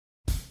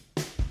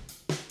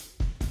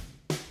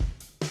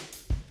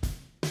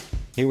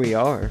Here we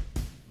are.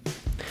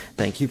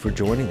 Thank you for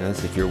joining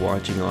us. If you're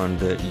watching on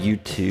the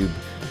YouTube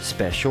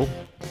special,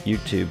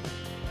 YouTube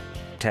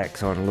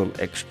tacks on a little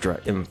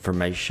extra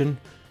information.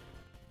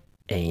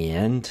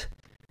 And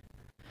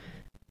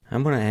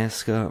I'm going to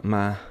ask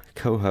my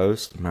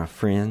co-host, my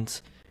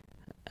friends,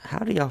 how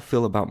do y'all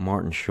feel about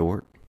Martin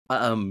Short?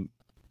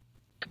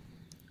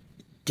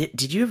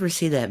 Did you ever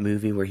see that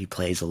movie where he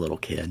plays a little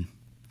kid?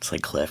 It's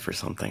like Cliff or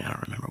something. I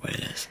don't remember what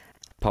it is.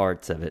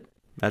 Parts of it.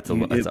 That's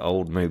an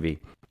old movie.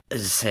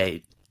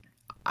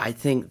 I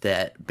think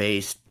that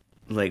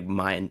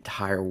my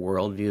entire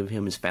worldview of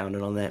him is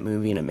founded on that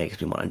movie, and it makes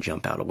me want to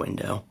jump out a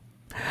window.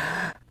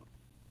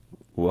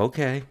 Well,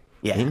 okay.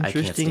 Yeah, interesting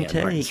I can't stand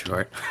Martin take.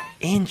 Short.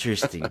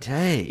 Interesting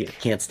take. Yeah,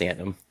 can't stand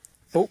him.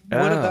 But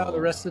what about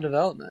Arrested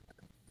Development?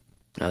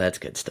 Oh, that's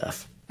good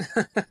stuff.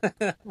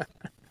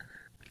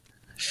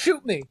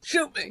 Shoot me!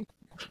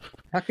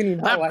 How can you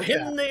not like that?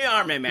 I pinned the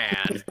army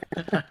man.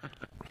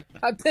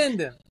 I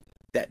pinned him.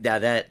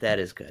 That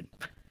is good.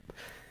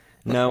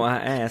 No, I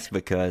asked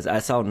because I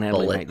saw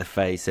Natalie make the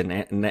face,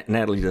 and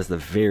Natalie does the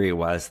very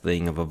wise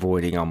thing of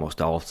avoiding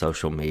almost all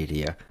social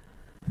media.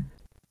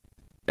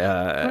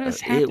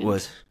 It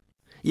was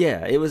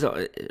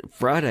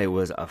Friday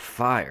was a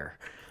fire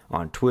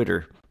on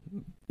Twitter.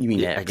 You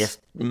mean X? I guess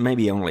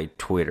maybe only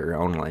Twitter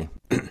only.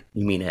 You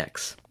mean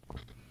X?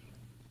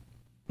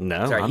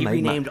 No, sorry, he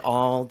renamed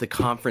all the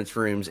conference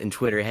rooms in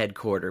Twitter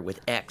headquarters with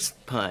X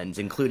puns,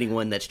 including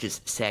one that's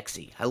just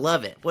sexy. I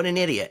love it. What an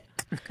idiot!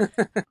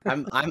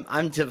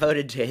 I'm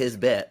devoted to his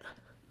bit.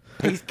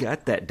 He's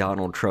got that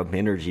Donald Trump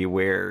energy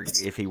where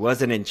if he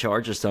wasn't in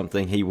charge of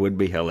something, he would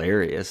be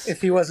hilarious.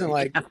 If he wasn't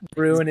like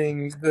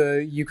ruining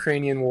the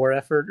Ukrainian war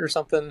effort or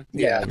something.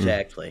 Yeah,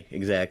 exactly.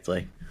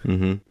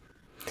 Mm-hmm.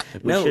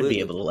 We should be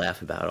able to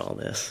laugh about all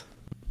this.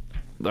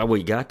 Well,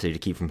 we got to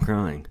keep from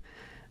crying.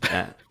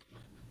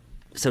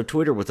 So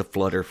Twitter was a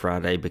flutter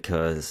Friday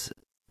because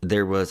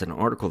there was an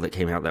article that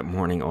came out that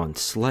morning on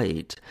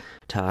Slate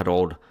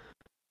titled,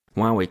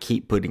 "Why We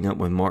Keep Putting Up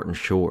with Martin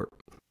Short,"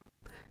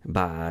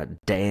 by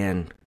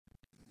Dan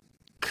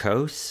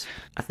Kois,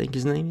 I think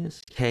his name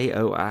is,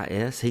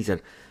 Kois. He's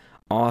an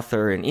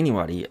author, and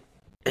anyway,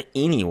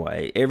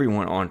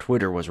 everyone on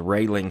Twitter was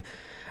railing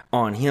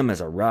on him as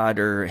a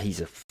writer.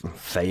 He's a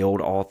failed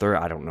author.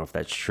 I don't know if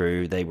that's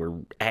true. They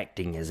were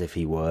acting as if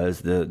he was,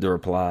 the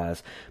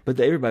replies. But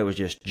everybody was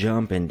just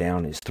jumping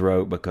down his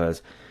throat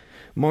because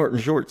Martin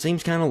Short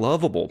seems kind of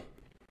lovable.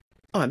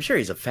 Oh, I'm sure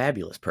he's a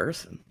fabulous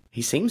person.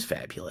 He seems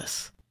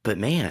fabulous. But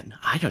man,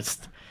 I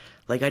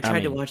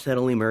tried to watch that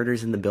Only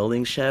Murders in the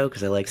Building show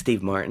because I like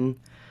Steve Martin.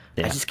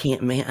 Yeah. I just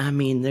can't, man. I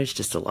mean, there's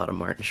just a lot of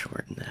Martin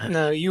Short in that.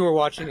 No, you were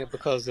watching it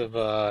because of,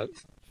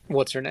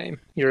 what's her name?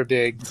 You're a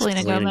big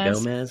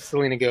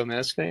Selena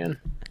Gomez fan.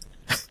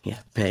 Yeah,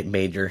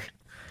 major.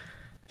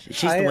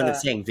 She's the one that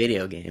sang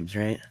video games,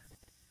 right?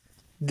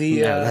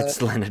 No, that's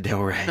Lana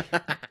Del Rey.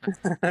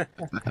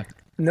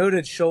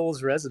 Noted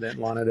Shoals resident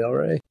Lana Del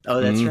Rey.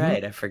 Oh, that's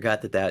right. I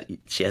forgot that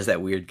she has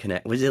that weird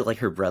connect. Was it like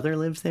her brother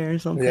lives there or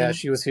something? Yeah,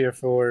 she was here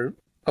for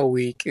a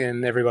week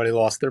and everybody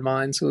lost their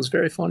minds. So it was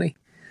very funny.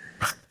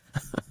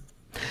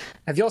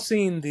 Have y'all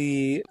seen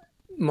the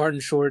Martin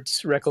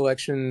Short's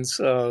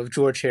recollections of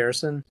George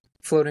Harrison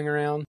floating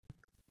around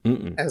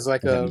as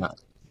like a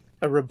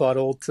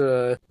rebuttal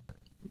to,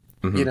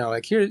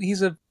 like here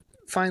he's a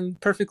fine,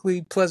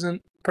 perfectly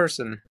pleasant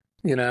person,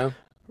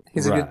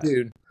 he's a good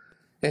dude.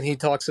 And he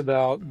talks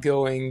about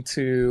going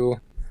to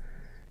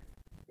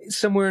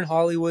somewhere in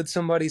Hollywood,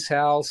 somebody's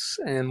house,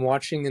 and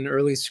watching an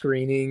early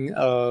screening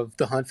of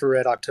The Hunt for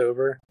Red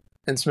October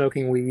and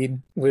smoking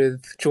weed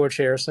with George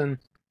Harrison.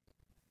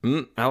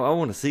 I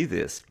want to see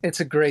this. It's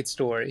a great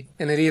story.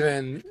 And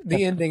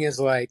the ending is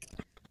like,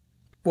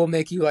 will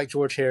make you like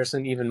George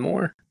Harrison even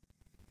more.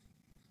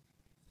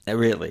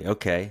 Really?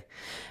 Okay.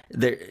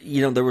 There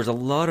was a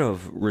lot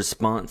of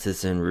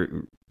responses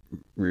and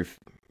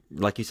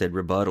like you said,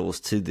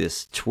 rebuttals to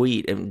this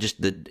tweet, and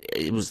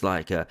it was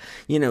like,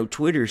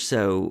 Twitter's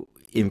so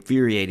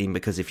infuriating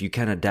because if you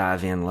kind of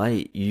dive in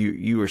late,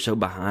 you are so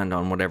behind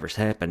on whatever's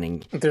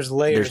happening. There's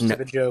layers to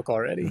the joke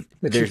already.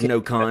 There's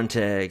no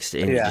context,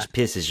 and it just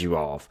pisses you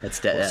off. That's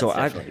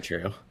definitely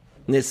true.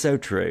 It's so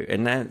true,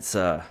 and that's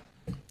the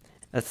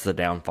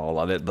downfall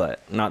of it,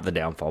 but not the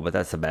downfall, but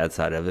that's the bad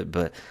side of it.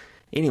 But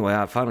anyway,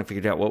 I finally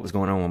figured out what was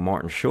going on with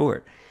Martin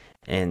Short,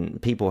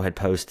 and people had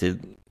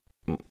posted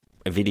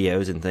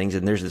videos and things,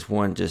 and there's this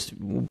one just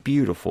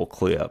beautiful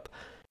clip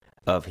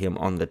of him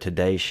on the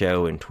Today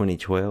Show in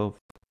 2012.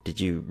 Did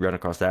you run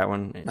across that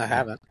one? I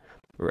haven't.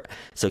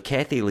 So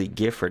Kathy Lee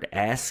Gifford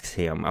asks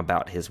him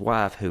about his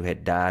wife who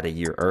had died a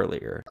year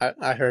earlier.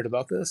 I heard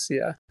about this,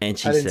 yeah. And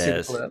she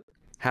says,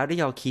 "How do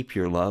y'all keep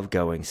your love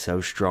going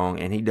so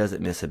strong?" And he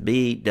doesn't miss a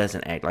beat,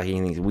 doesn't act like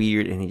anything's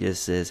weird, and he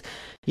just says,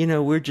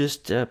 we're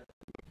just in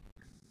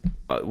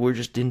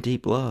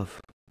deep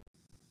love.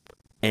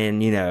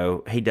 And,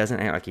 he doesn't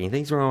act like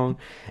anything's wrong.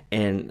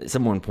 And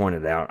someone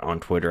pointed out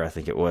on Twitter, I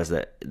think it was,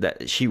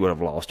 that she would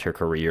have lost her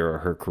career, or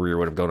her career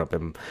would have gone up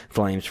in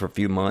flames for a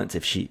few months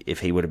if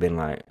he would have been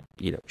like,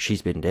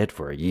 she's been dead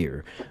for a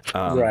year.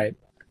 Right.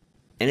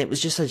 And it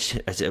was just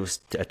it was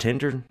a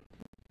tender,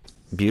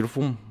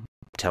 beautiful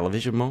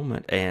television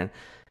moment. And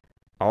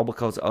all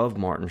because of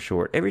Martin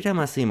Short. Every time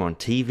I see him on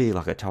TV,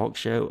 like a talk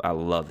show, I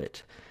love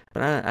it.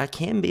 But I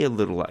can be a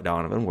little like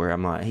Donovan, where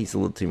I'm like, he's a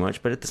little too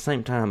much. But at the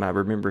same time, I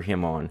remember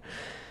him on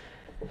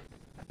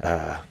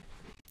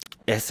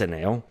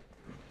SNL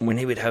when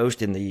he would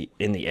host in the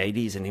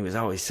 80s, and he was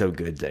always so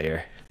good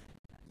there.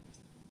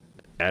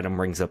 Adam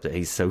brings up that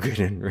he's so good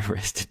in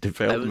Arrested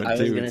Development, I was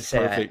too. going to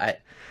say,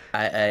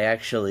 I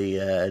actually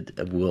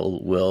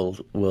will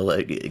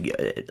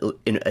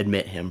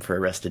admit him for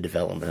Arrested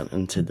Development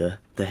into the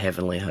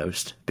heavenly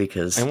host,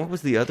 because. And what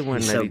was the other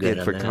one that he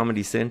did for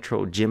Comedy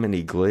Central?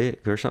 Jiminy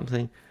Glick or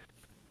something?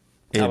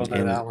 I don't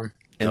know that one.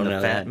 In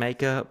the fat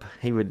makeup,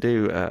 he would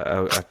do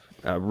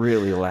a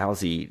really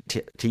lousy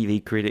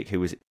TV critic who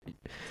was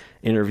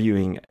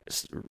interviewing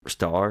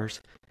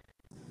stars.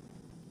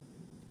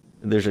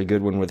 There's a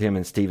good one with him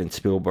and Steven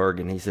Spielberg,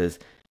 and he says,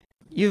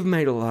 "You've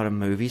made a lot of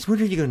movies.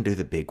 When are you going to do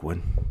the big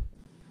one?"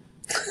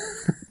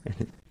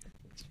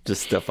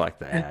 Just stuff like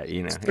that,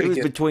 It was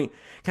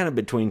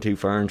between two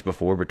ferns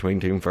before Between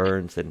Two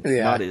Ferns, and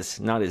not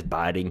as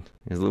biting.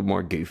 It was a little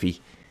more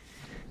goofy.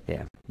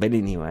 Yeah, but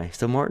anyway,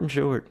 so Martin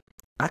Short,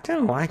 I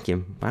kind of like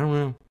him. I don't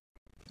know.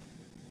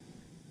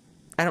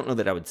 I don't know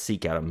that I would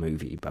seek out a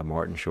movie by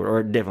Martin Short,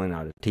 or definitely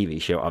not a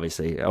TV show.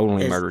 Obviously,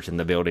 Only Murders in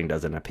the Building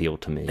doesn't appeal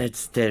to me.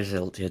 Just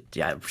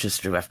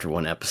after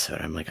one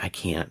episode, I'm like, I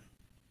can't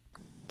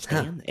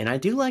stand. And I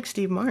do like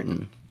Steve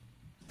Martin.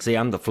 See,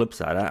 I'm the flip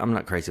side. I'm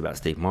not crazy about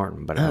Steve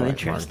Martin, but I like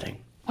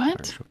interesting.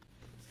 What?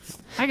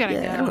 I gotta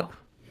go.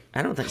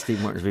 I don't think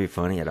Steve Martin's very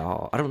funny at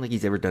all. I don't think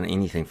he's ever done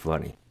anything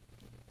funny.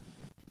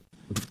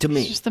 To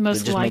me, he's just the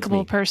most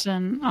likable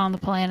person on the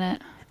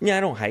planet. Yeah, I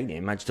don't hate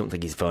him. I just don't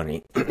think he's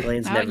funny.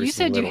 You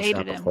said you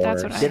hated him.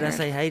 That's what I heard. Did I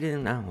say hated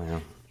him? Oh,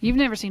 well. You've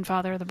never seen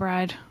Father of the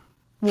Bride.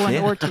 1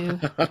 or 2.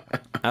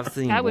 I've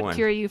seen that one. would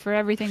cure you for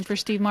everything for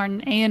Steve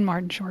Martin and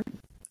Martin Short.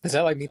 Is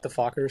that like Meet the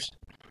Fockers?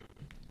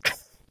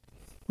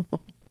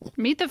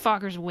 Meet the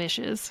Fockers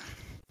wishes.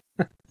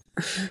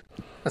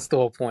 That's the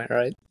whole point,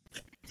 right?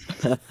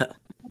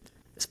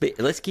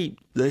 Let's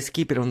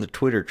keep it on the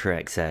Twitter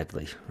track,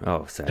 sadly.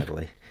 Oh,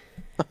 sadly.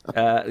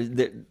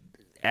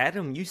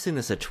 Adam, you sent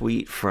us a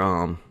tweet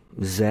from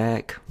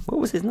Zach. What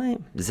was his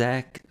name?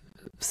 Zach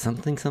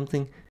something.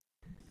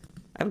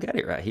 I've got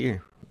it right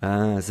here.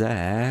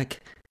 Zach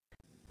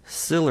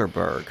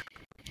Sillerberg.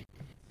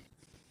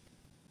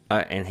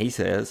 And he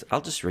says,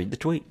 I'll just read the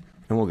tweet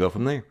and we'll go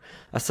from there.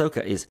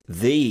 Ahsoka is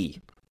the,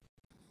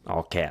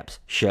 all caps,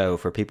 show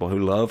for people who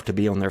love to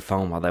be on their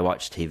phone while they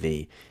watch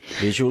TV.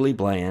 Visually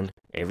bland,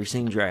 every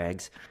scene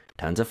drags,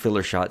 tons of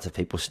filler shots of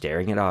people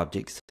staring at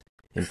objects,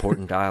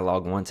 important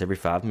dialogue once every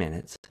 5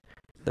 minutes.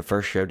 The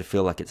first show to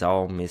feel like it's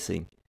all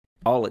missing.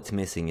 All it's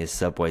missing is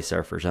Subway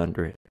Surfers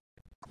under it.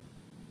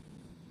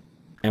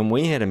 And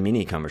we had a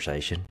mini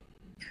conversation.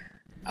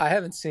 I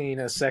haven't seen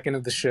a second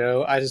of the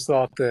show. I just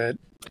thought that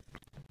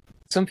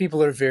some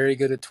people are very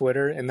good at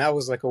Twitter, and that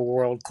was like a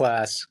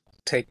world-class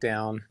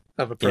takedown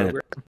of a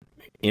program.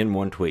 In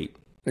one tweet.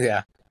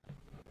 Yeah.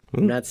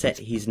 I'm not saying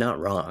he's not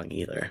wrong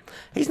either.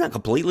 He's not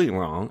completely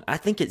wrong. I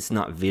think it's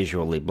not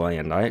visually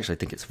bland. I actually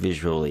think it's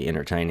visually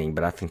entertaining,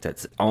 but I think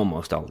that's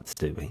almost all it's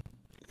doing.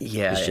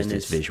 Yeah, it's just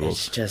its visuals.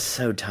 It's just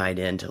so tied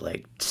into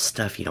like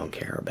stuff you don't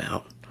care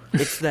about.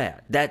 It's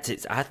that. That's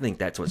it. I think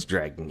that's what's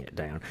dragging it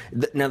down.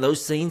 Now,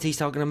 those scenes he's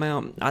talking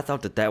about, I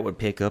thought that would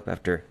pick up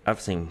after I've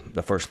seen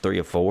the first 3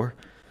 or 4.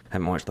 I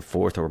haven't watched the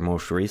 4th or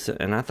most recent,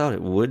 and I thought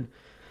it would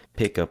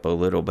pick up a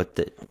little,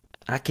 but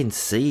I can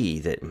see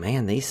that,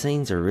 man, these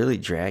scenes are really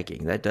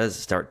dragging. That does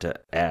start to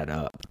add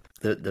up.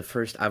 The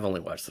first, I've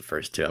only watched the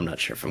first 2. I'm not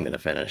sure if I'm going to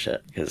finish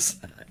it, because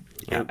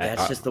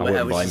that's just the way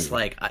I was just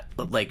like,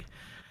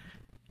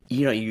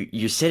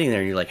 you're sitting there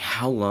and you're like,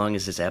 how long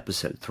is this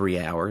episode? 3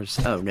 hours?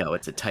 Oh, no,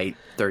 it's a tight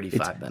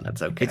 35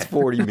 minutes. Okay. It's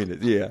 40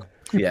 minutes, yeah.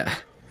 Yeah.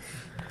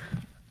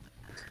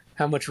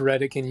 How much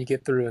Reddit can you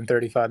get through in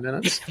 35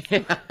 minutes?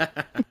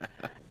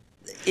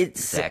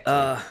 It's,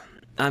 exactly.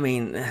 I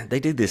mean, they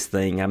do this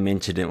thing. I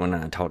mentioned it when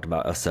I talked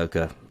about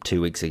Ahsoka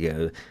 2 weeks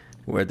ago,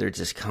 where they're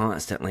just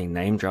constantly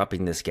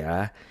name-dropping this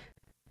guy,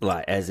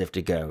 like, as if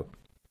to go,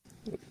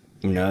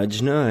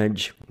 nudge,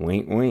 nudge,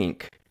 wink,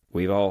 wink.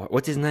 We've all...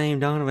 What's his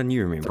name, Donovan?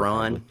 You remember.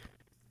 Thrawn.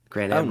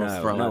 Grand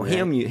Admiral Thrawn. No,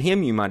 him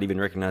you might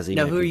even recognize.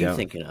 Even who if are you don't.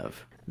 thinking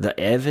of? The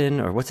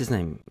Evan, or what's his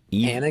name?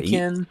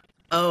 Anakin?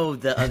 Oh,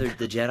 the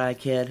Jedi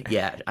kid?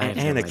 Yeah.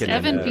 Anakin.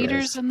 Evan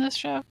Peters in this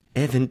show?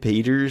 Evan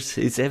Peters.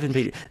 It's Evan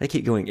Peters. They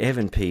keep going,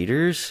 Evan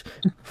Peters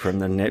from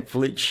the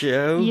Netflix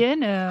show. You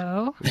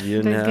know.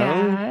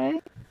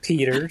 Guy.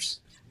 Peters.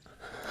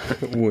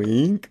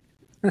 Wink.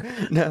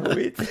 No,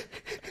 it's...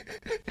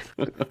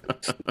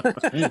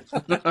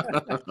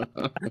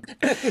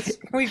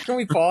 Can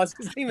we pause?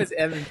 His name is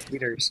Evan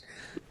Peters.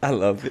 I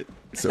love it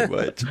so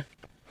much.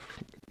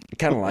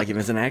 kind of like him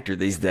as an actor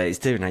these days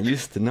too, and I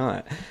used to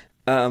not.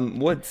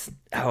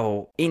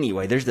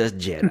 Anyway, there's this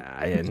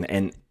Jedi,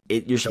 and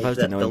you're supposed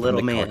to know the him little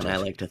from the man. cartoons. I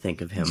like to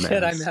think of him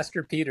Jedi as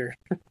Master Peter.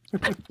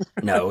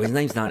 No, his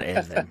name's not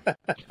Evan.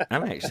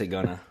 I'm actually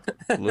gonna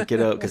look it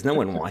up because no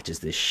one watches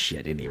this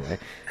shit anyway.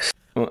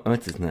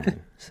 What's his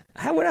name?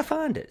 How would I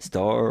find it?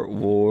 Star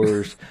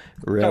Wars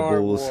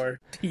Rebels. Star Wars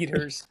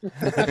Peters.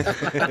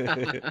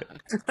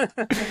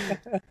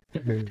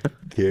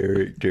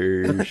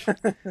 Characters.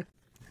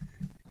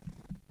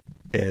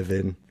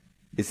 Evan.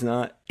 It's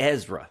not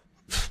Ezra.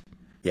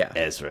 Yeah,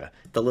 Ezra.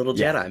 the little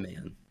Jedi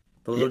man.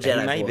 The little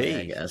Jedi may boy, be.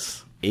 I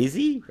guess. Is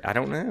he? I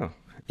don't know.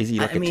 Is he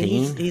like I mean, a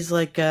teen? he's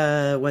like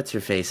what's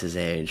her face's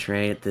age,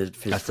 right?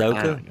 Ahsoka?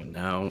 I don't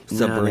know.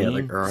 Sabine? No, the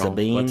other girl.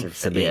 Sabine? What's her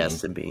Sabine. Yeah,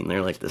 Sabine.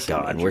 They're like the same.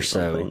 God, age we're or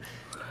something.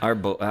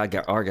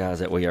 our guys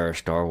that we are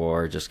Star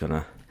Wars are just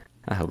gonna.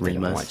 I hope they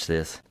don't watch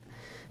this.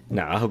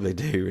 No, I hope they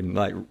do and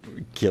like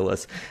kill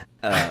us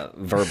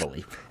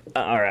verbally.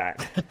 All right,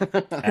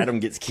 Adam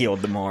gets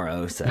killed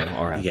tomorrow, so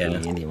all right.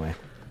 Yeah. Anyway,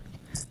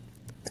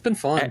 It's been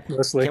fun,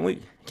 mostly.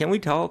 Can we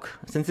talk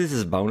since this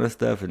is bonus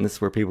stuff and this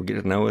is where people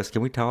get to know us?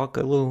 Can we talk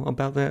a little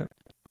about that?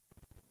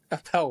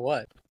 About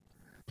what?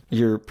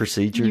 Your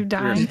procedure. You Your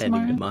dying pending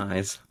tomorrow?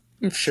 demise.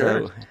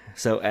 Sure.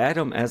 So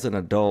Adam, as an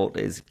adult,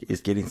 is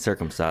getting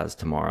circumcised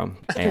tomorrow,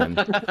 and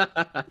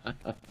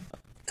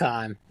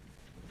Time.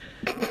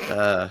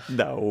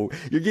 no,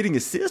 you're getting a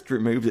cyst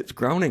removed. It's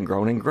grown and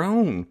grown and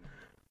grown.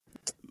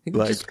 It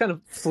Like- just kind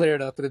of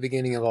flared up at the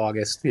beginning of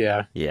August.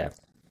 Yeah. Yeah.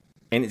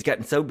 And it's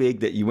gotten so big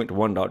that you went to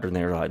one doctor and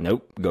they were like,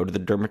 nope, go to the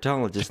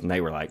dermatologist. And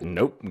they were like,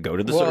 nope, go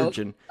to the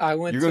surgeon. I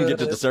went You're going to get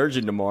to the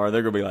surgeon tomorrow.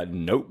 They're going to be like,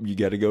 nope, you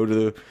got to go to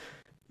the...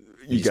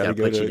 You got to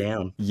go put to you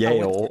down.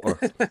 Yale.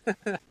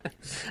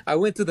 I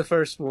went to the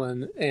first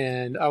one,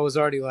 and I was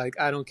already like,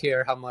 I don't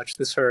care how much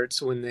this hurts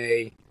when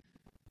they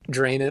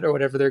drain it or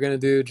whatever they're going to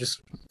do.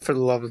 Just for the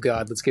love of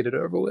God, let's get it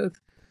over with.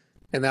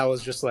 And that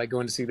was just like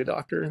going to see the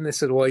doctor. And they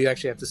said, well, you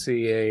actually have to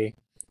see a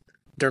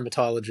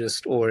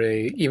dermatologist or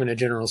even a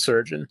general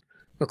surgeon,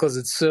 because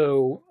it's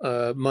so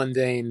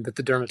mundane that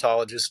the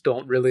dermatologists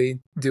don't really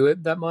do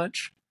it that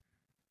much.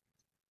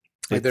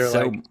 Like It's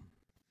so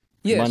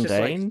yeah, it's just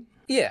like, mundane.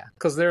 yeah,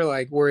 because they're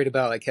like worried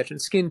about like catching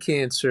skin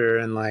cancer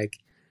and like,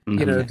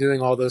 you know,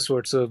 doing all those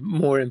sorts of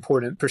more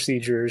important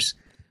procedures.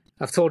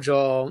 I've told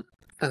y'all,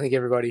 I think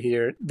everybody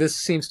here, this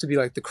seems to be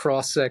like the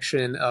cross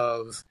section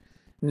of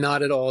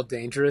not at all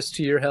dangerous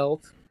to your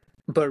health,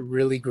 but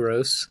really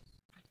gross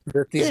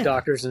that these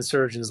doctors and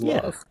surgeons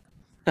love.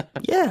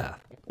 Yeah.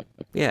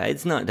 Yeah,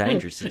 it's not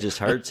dangerous. It just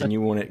hurts and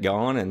you want it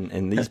gone.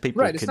 And these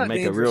people Right, it's could not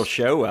make a real dangerous.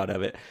 show out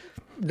of it.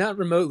 Not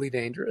remotely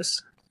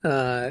dangerous.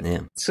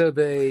 Yeah. So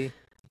they...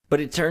 But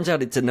it turns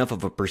out it's enough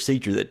of a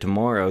procedure that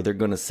tomorrow they're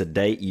going to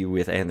sedate you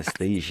with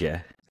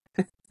anesthesia.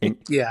 And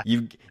Yeah.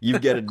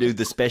 you've got to do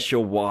the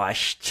special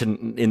wash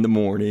in the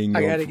morning.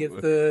 I got to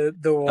get the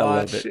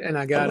love watch, it. and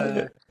I love got to...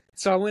 it.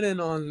 So I went in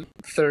on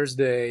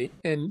Thursday,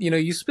 and, you know,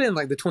 you spend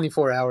like the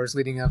 24 hours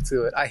leading up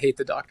to it. I hate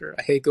the doctor.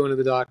 I hate going to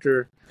the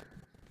doctor.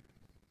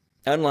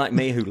 Unlike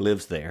me, who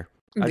lives there,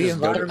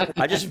 The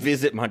I just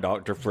visit my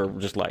doctor for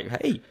just like,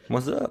 hey,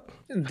 what's up?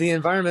 The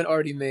environment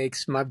already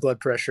makes my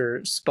blood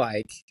pressure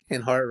spike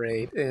and heart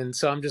rate, and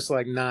so I'm just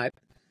like not.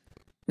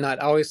 I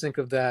always think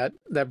of that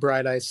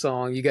Bright Eyes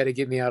song. You got to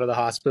get me out of the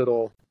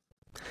hospital.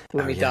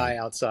 Let me die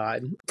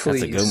outside,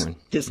 please. That's a good one.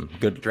 Just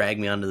Good. drag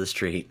me onto the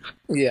street.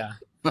 Yeah.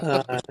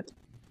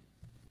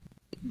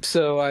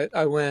 So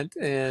I went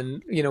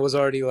and, you know, was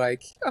already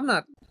like, I'm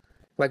not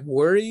like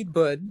worried,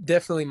 but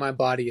definitely my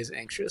body is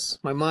anxious.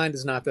 My mind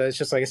is not that. It's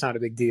just like, it's not a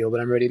big deal, but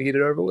I'm ready to get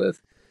it over with.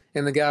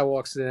 And the guy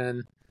walks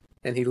in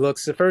and he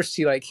looks, at first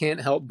he like can't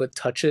help but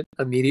touch it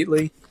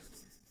immediately.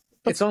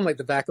 It's on like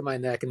the back of my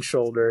neck and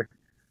shoulder.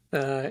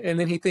 And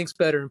then he thinks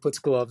better and puts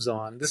gloves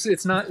on.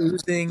 It's not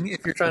oozing.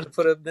 If you're trying to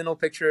put a mental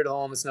picture at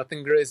home, it's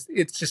nothing great.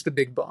 It's just a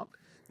big bump.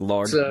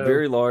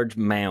 Very large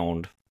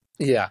mound.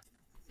 Yeah.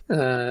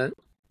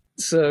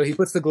 So he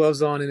puts the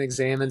gloves on and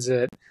examines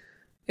it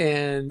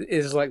and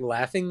is like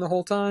laughing the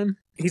whole time.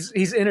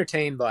 He's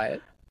entertained by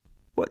it.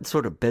 What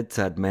sort of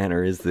bedside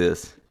manner is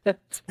this?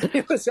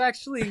 It was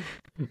actually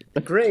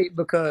great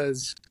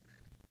because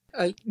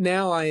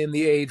now I am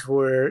the age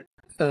where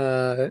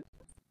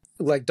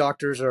like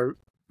doctors are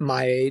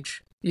my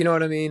age. You know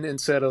what I mean?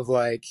 Instead of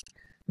like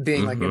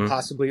being like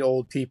impossibly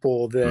old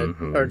people that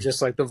are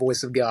just like the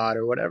voice of God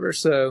or whatever.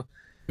 So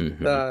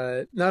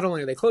not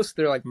only are they close,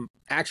 they're like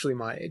actually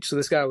my age. So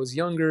this guy was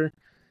younger,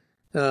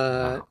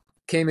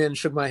 came in,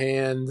 shook my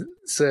hand,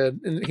 said,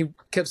 and he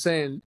kept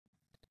saying,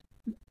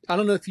 I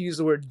don't know if he used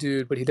the word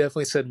dude, but he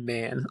definitely said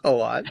man a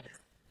lot.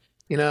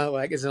 You know,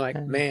 like, isn't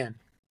like, man.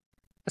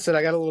 I said,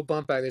 I got a little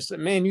bump back there. He said,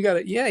 man, you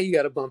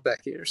got a bump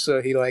back here.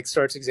 So he like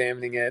starts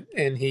examining it,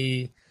 and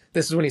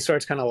this is when he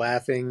starts kind of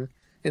laughing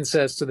and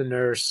says to the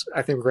nurse,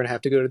 I think we're going to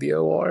have to go to the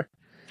OR.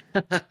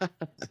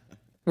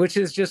 Which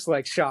is just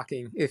like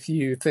shocking if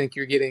you think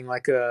you're getting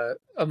like a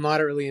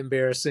moderately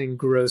embarrassing,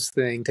 gross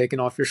thing taken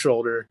off your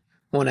shoulder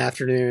one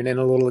afternoon in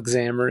a little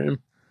exam room.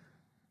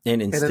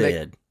 And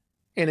instead,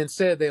 and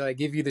instead they like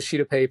give you the sheet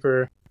of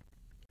paper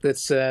that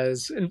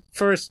says, and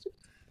first,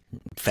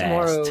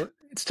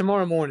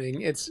 tomorrow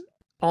morning. It's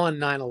on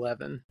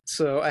 9/11.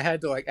 So I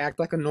had to like act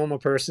like a normal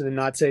person and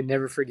not say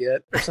never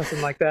forget or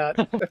something like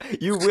that.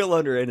 You will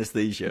under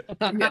anesthesia.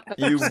 Yeah.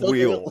 You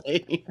will.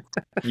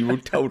 You will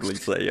totally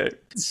say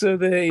it. So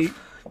they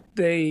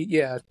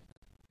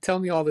tell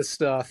me all this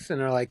stuff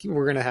and they're like,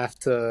 we're going to have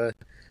to,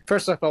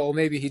 first I thought, well,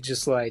 maybe he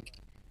just like,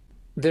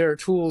 there are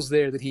tools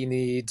there that he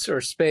needs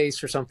or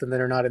space or something that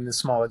are not in the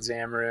small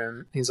exam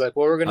room. He's like,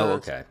 well, we're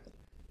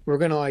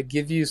going to like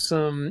give you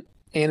some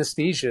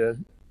anesthesia.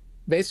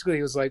 Basically,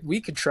 he was like, we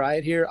could try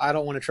it here. I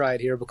don't want to try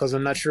it here because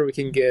I'm not sure we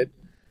can get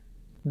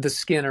the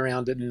skin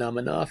around it numb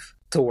enough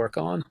to work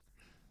on.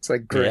 It's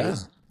like, great.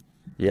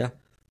 Yeah.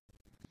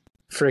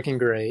 Freaking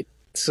great.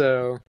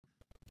 So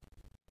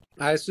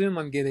I assume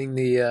I'm getting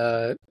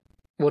the,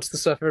 what's the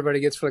stuff everybody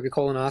gets for like a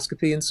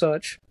colonoscopy and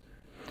such?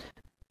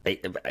 You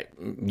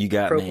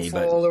got Propofol me,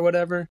 but or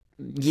whatever.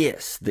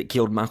 yes, that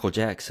killed Michael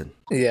Jackson.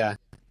 Yeah.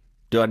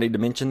 Do I need to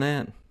mention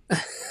that?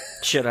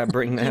 Should I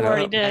bring that You up?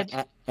 already did.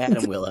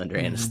 Adam will under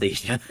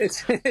anesthesia.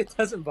 It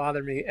doesn't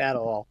bother me at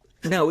all.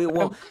 No, it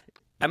won't.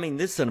 I mean,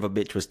 this son of a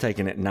bitch was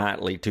taking it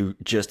nightly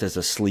just as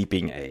a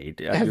sleeping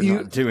aid.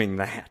 You're not doing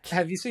that.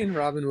 Have you seen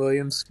Robin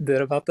Williams'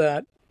 bit about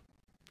that?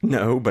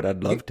 No, but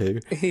I'd love to.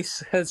 He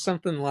says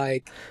something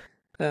like,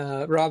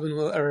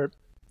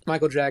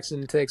 Michael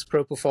Jackson takes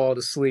propofol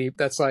to sleep.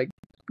 That's like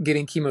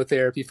getting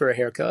chemotherapy for a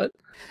haircut.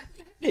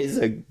 It's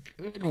a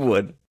good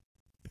one.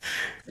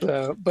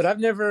 But I've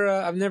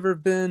never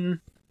been,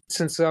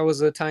 since I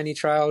was a tiny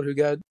child who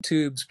got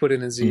tubes put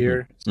in his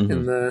ear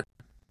in the,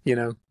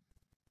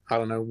 I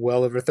don't know,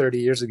 well over 30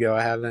 years ago.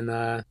 I haven't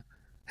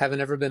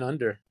ever been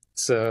under.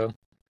 So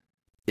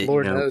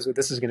Lord knows what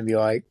this is going to be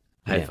like.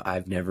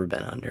 I've never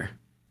been under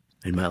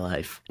in my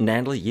life.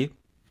 Natalie, you?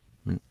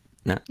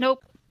 No.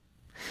 Nope.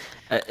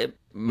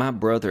 My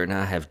brother and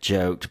I have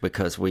joked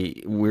because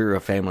we're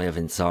a family of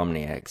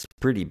insomniacs,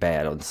 pretty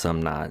bad on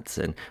some nights,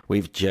 and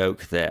we've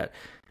joked that,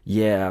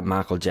 yeah,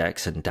 Michael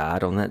Jackson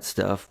died on that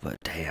stuff, but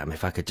damn,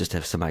 if I could just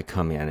have somebody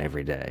come in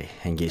every day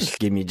and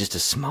give me just a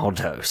small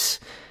dose,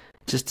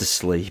 just to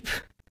sleep.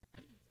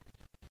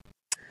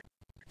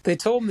 They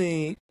told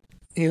me,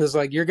 he was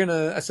like,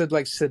 I said,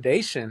 like,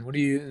 sedation. What do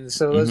you,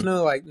 so there's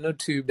no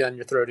tube down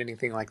your throat,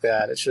 anything like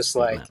that. It's just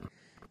like,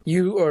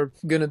 you are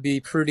going to be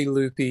pretty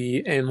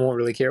loopy and won't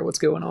really care what's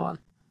going on.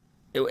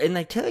 And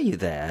they tell you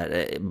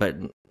that, but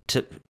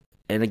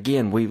and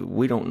again,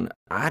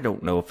 I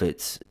don't know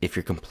if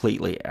you're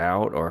completely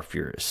out or if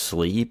you're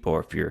asleep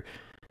or if you're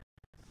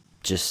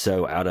just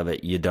so out of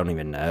it you don't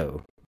even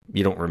know.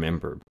 You don't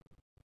remember.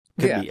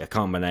 Could be a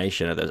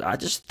combination of those. I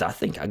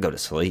think I go to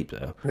sleep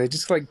though. They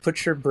just like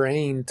put your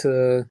brain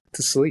to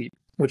sleep,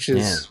 which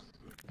is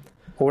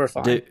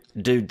horrifying.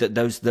 Dude,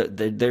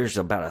 there's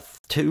about a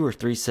 2 or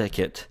 3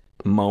 second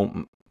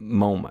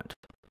moment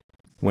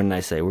when they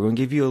say, we're going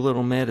to give you a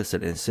little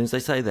medicine. And as soon as they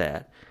say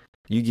that,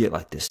 you get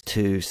like this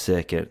 2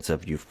 seconds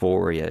of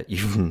euphoria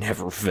you've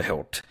never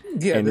felt.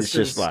 Yeah, and it's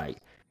just like...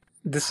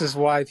 This is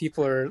why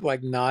people are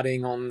like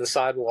nodding on the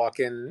sidewalk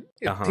and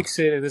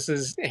fixated. This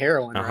is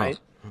heroin, right?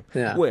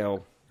 Yeah.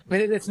 Well... I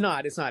mean, it's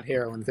not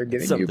heroin they're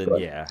giving something, you. But...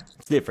 yeah.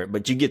 It's different,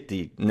 but you get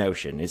the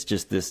notion. It's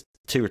just this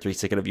 2 or 3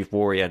 second of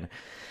euphoria. And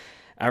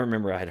I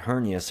remember I had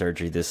hernia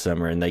surgery this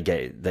summer, and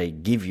they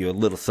give you a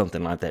little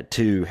something like that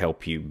to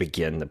help you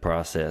begin the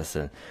process.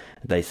 And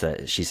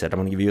she said, I'm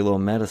going to give you a little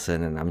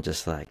medicine. And I'm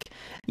just like,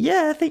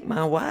 yeah, I think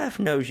my wife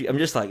knows you. I'm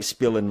just like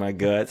spilling my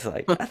guts.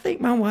 Like, I think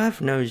my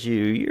wife knows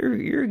you.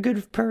 You're a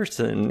good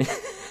person.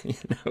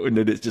 And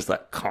then it's just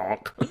like,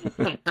 conk.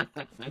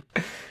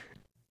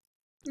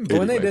 But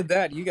when they did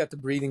that, you got the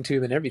breathing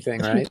tube and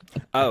everything, right?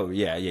 Oh,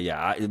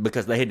 yeah.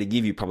 Because they had to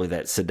give you probably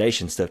that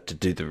sedation stuff to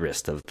do the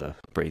rest of the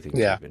breathing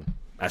tube,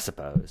 I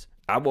suppose.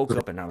 I woke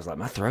up and I was like,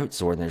 my throat's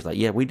sore. And there's like,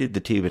 yeah, we did the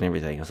tube and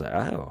everything. I was like,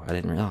 oh, I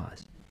didn't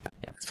realize.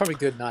 Yeah. It's probably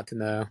good not to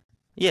know.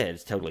 Yeah,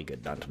 it's totally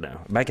good not to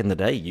know. Back in the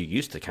day, you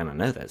used to kind of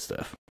know that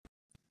stuff.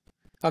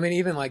 I mean,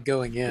 even like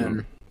going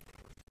in,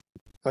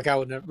 like I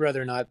would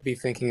rather not be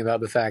thinking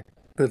about the fact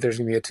that there's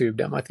going to be a tube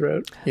down my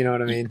throat. You know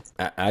what I mean?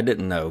 I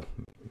didn't know.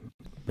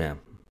 Yeah.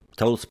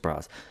 Total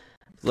surprise.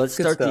 Let's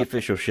start the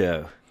official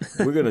show.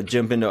 We're going to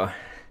jump into...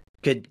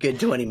 Good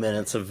 20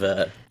 minutes of...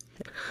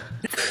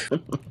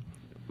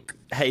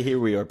 Hey, here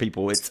we are,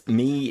 people. It's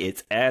me,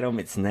 it's Adam,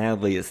 it's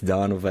Natalie, it's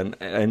Donovan,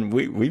 and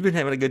we've been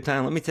having a good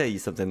time. Let me tell you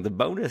something. The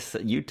bonus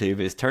YouTube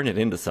is turning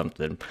into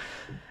something.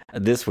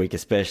 This week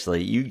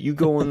especially. You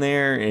go in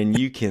there and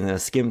you can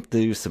skim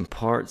through some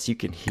parts. You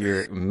can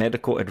hear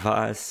medical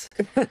advice.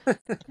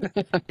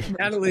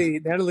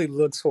 Natalie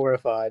looks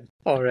horrified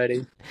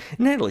already.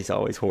 Natalie's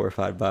always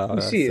horrified by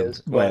us. She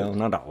is. Well,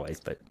 not always,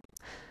 but...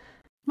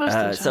 Most of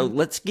the time. So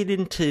let's get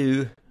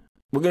into...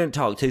 We're going to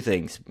talk 2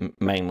 things,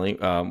 mainly.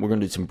 We're going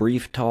to do some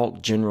brief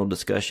talk, general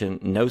discussion,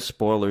 no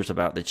spoilers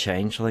about the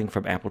Changeling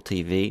from Apple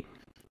TV.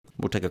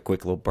 We'll take a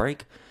quick little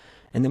break,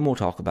 and then we'll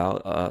talk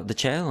about the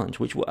challenge,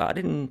 which I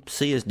didn't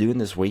see us doing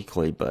this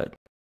weekly, but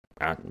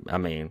I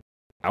mean,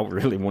 I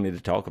really wanted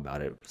to talk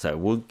about it.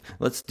 So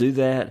let's do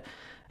that.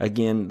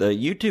 Again, the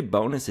YouTube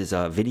bonus is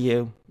a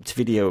video. It's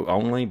video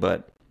only,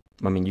 but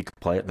I mean, you could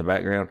play it in the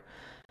background.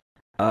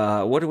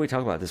 What did we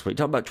talk about this week?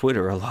 Talk about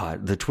Twitter a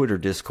lot. The Twitter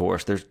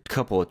discourse. There's a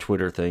couple of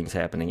Twitter things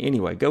happening.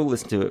 Anyway, go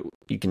listen to it.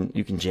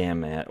 You can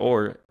jam that,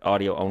 or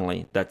audio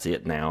only. That's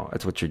it now.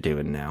 That's what you're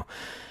doing now.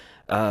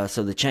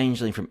 So the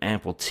Changeling from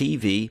Apple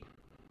TV.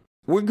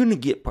 We're going to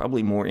get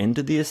probably more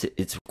into this.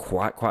 It's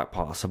quite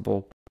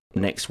possible.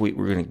 Next week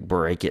we're going to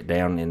break it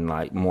down in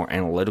like more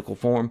analytical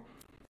form.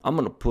 I'm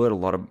going to put a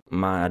lot of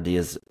my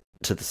ideas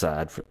to the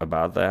side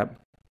about that.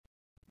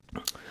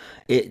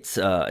 It's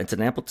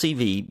an Apple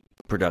TV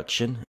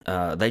production.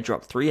 They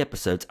dropped 3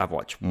 episodes. I've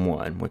watched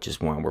 1, which is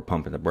why we're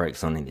pumping the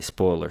brakes on any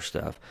spoiler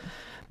stuff.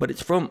 But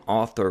it's from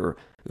author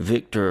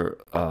Victor.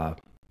 Help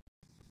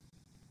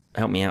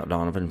me out,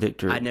 Donovan.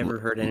 Victor. I never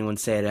heard anyone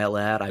say it out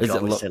loud. I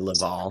always say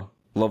Laval.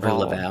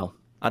 Laval.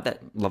 I thought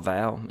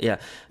Laval. Yeah,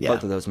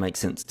 both of those make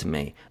sense to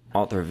me.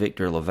 Author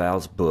Victor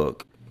Laval's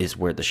book is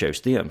where the show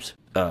stems.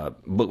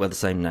 Book by the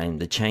same name,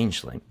 The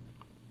Changeling.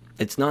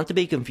 It's not to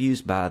be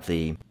confused by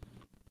the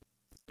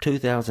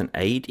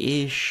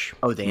 2008-ish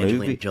Oh, the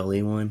Angelina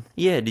Jolie one?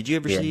 Yeah, did you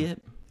ever see it?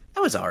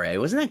 That was alright.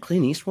 Wasn't that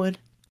Clint Eastwood?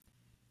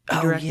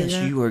 Oh, yes,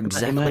 you were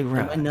exactly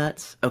right. Am I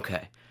nuts?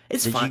 Okay.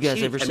 It's fine. Did you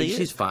guys ever see it?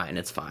 She's fine.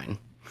 It's fine.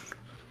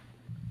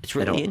 It's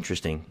really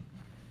interesting.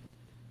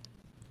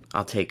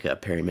 I'll take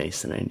Perry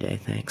Mason any day,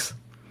 thanks.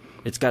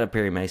 It's got a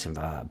Perry Mason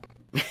vibe.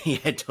 Yeah,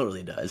 it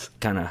totally does.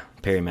 Kind of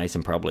Perry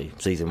Mason, probably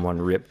season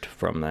 1 ripped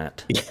from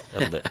that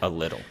a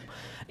little.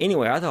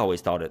 Anyway, I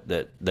always thought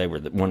that they were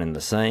one and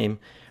the same.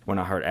 When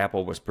I heard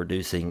Apple was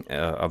producing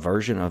a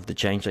version of The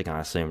Changeling,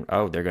 I assumed,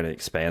 they're going to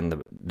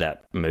expand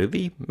that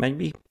movie,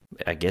 maybe.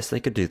 I guess they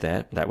could do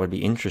that. That would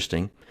be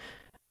interesting.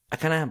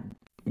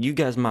 You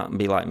guys might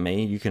be like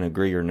me. You can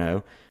agree or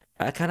no.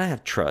 I kind of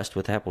have trust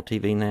with Apple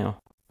TV now.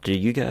 Do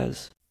you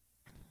guys?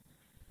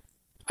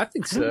 I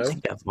think so. I don't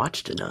think I've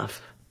watched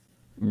enough.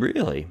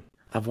 Really?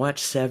 I've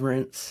watched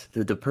Severance.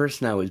 The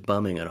person I was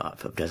bumming it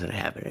off of doesn't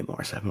have it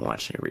anymore, so I haven't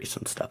watched any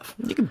recent stuff.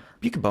 You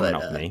can bum it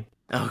off me.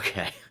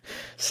 Okay.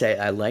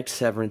 I liked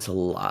Severance a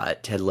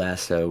lot. Ted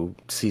Lasso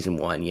season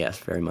 1, yes,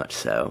 very much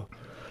so.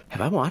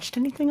 Have I watched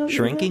anything else?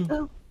 Shrinking?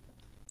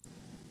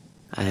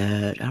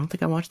 I don't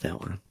think I watched that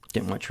one.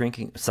 Didn't watch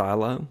Shrinking.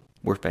 Silo.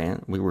 We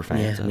were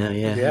fans of it.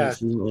 Yeah.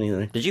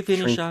 Did you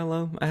finish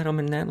Shiloh, Adam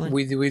and Natalie?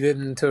 We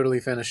didn't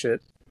totally finish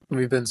it.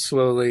 We've been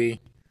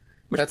slowly.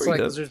 That's like,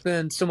 because there's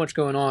been so much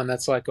going on.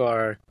 That's like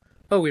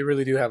we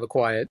really do have a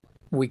quiet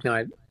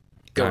weeknight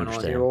going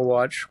on here. We'll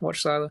watch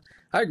Silo.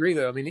 I agree,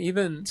 though. I mean,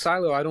 even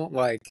Silo, I don't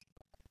like.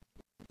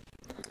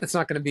 It's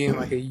not going to be in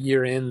like a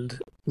year-end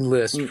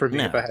list for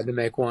me if I had to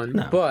make one.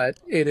 No.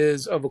 But it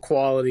is of a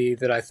quality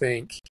that I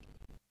think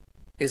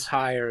is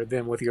higher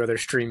than what the other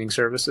streaming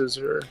services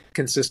are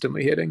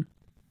consistently hitting.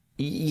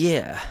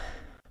 Yeah.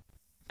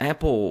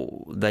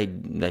 Apple, they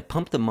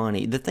pump the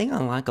money. The thing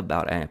I like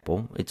about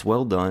Apple, it's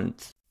well done,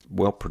 it's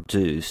well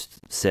produced,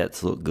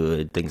 sets look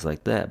good, things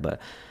like that, but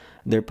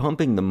they're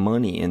pumping the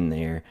money in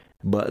there,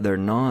 but they're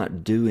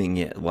not doing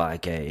it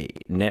like a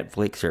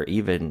Netflix or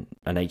even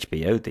an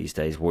HBO these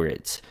days where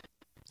it's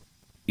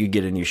you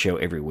get a new show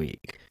every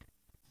week.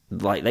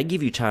 Like, they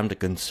give you time to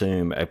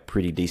consume a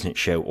pretty decent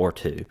show or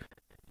two,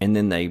 and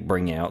then they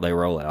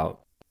roll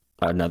out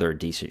another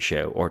decent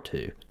show or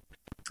two.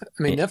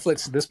 I mean,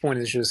 Netflix at this point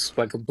is just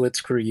like a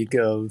blitzkrieg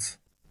of...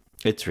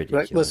 It's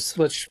ridiculous. Like,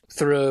 let's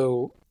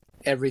throw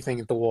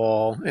everything at the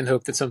wall and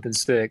hope that something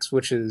sticks,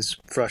 which is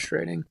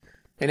frustrating.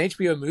 And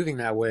HBO moving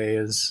that way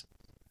is...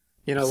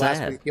 Sad.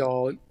 Last week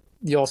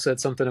y'all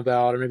said something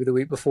about, or maybe the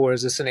week before,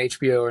 is this an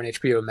HBO or an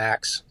HBO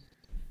Max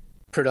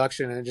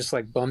production? And it just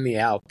like bummed me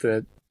out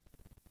that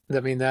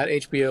that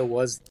HBO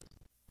was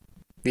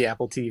the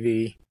Apple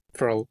TV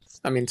for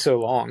so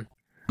long.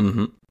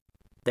 Mm-hmm.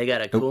 They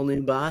got a cool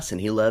new boss, and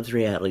he loves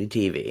reality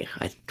TV.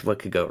 What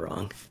could go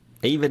wrong?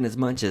 Even as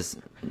much as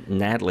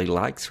Natalie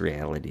likes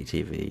reality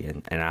TV,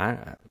 and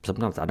I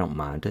sometimes I don't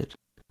mind it.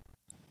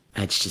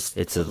 It's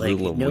a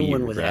little no weird,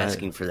 one was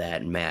asking for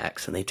that in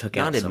Max, and they took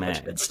out so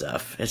much good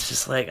stuff. It's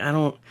just like, I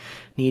don't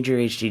need your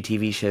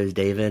HGTV shows,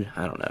 David.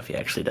 I don't know if he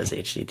actually does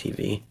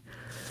HGTV.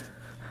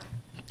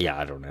 Yeah,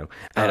 I don't know.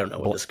 I don't know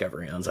what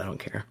Discovery owns. I don't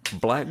care.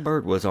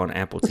 Blackbird was on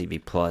Apple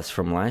TV Plus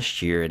from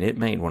last year, and it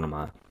made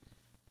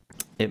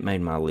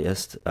my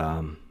list.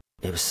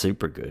 It was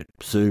super good,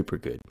 super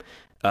good.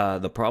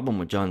 The problem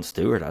with Jon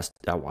Stewart,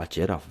 I watch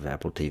it off of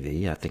Apple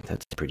TV. I think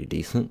that's pretty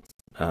decent.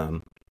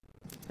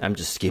 I'm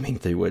just skimming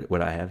through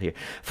what I have here.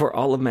 For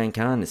All of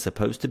Mankind, it's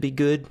supposed to be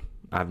good.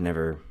 I've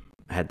never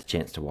had the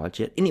chance to watch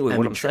it. Anyway,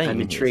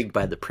 I'm intrigued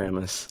by the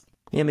premise.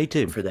 Yeah, me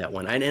too. For that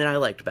one. And I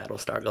liked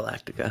Battlestar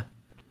Galactica.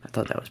 I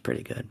thought that was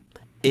pretty good.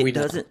 It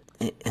doesn't...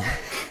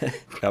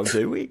 Oh,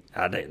 do we?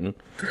 I didn't.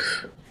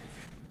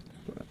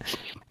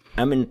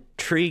 I'm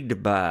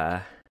intrigued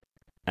by...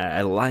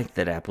 I like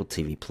that Apple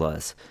TV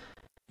Plus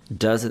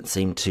doesn't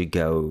seem to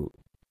go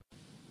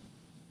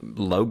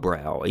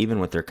lowbrow, even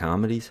with their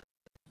comedies.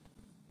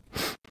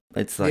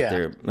 It's like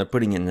they're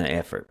putting in the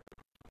effort.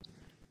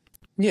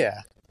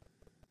 Yeah.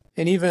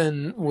 And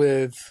even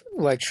with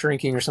like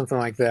Shrinking or something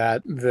like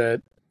that,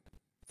 that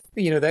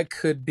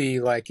could be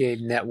like a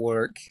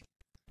network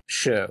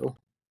show.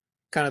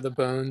 Kind of the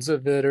bones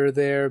of it are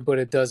there, but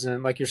it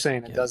doesn't, like you're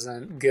saying, it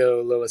doesn't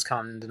go lowest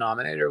common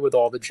denominator with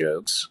all the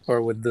jokes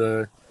or with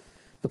the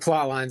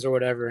plot lines or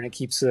whatever, and it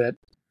keeps it,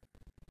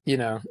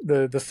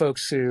 the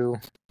folks who,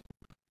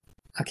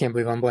 I can't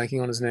believe I'm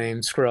blanking on his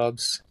name,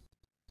 Scrubs.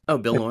 Oh,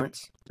 Bill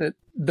Lawrence.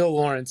 Bill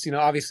Lawrence,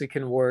 obviously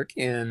can work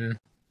in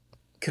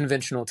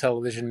conventional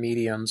television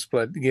mediums,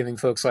 but giving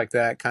folks like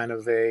that kind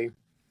of a,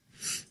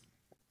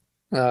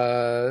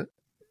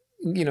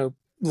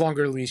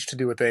 longer leash to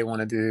do what they want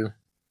to do.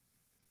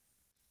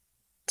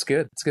 It's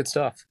good. It's good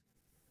stuff.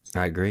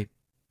 I agree.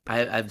 I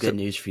have good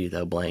news for you,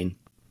 though, Blaine.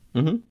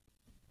 Mm-hmm.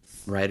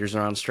 Writers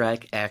are on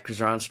strike.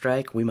 Actors are on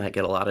strike. We might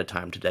get a lot of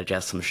time to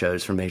digest some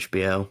shows from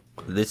HBO.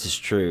 This is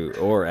true,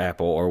 or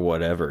Apple, or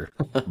whatever,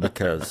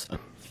 because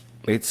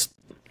it's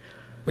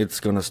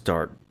going to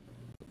start.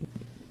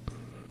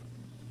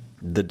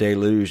 The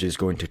deluge is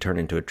going to turn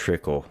into a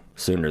trickle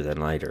sooner than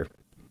later.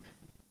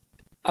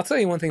 I'll tell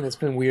you one thing that's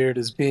been weird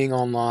is being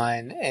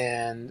online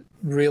and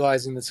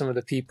realizing that some of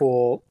the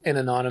people in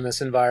anonymous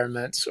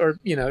environments, or,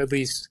 at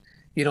least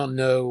you don't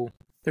know,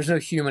 there's no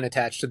human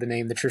attached to the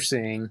name that you're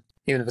seeing,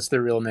 even if it's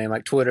their real name,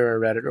 like Twitter or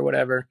Reddit or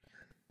whatever.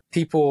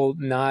 People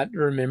not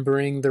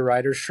remembering the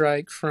writer's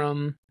strike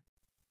from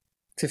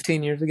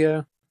 15 years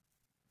ago.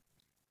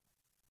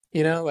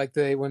 Like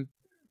when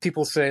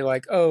people say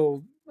like,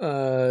 oh,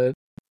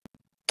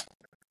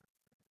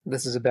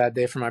 this is a bad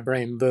day for my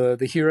brain.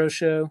 The Hero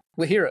show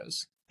with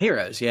Heroes.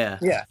 Heroes, yeah.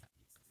 Yeah.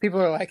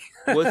 People are like...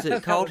 Was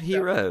it called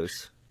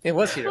Heroes? It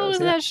was Heroes. What was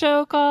that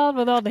show called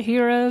with all the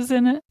heroes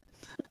in it?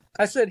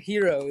 I said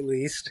hero, at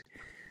least.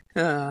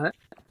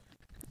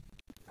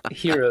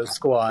 Hero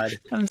Squad.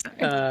 I'm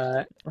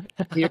sorry.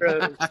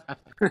 Heroes.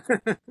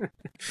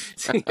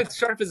 See, it's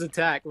sharp as a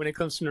tack when it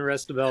comes to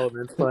Arrested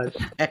Development, but...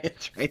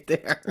 It's right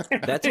there.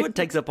 That's what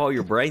takes up all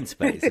your brain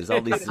space, is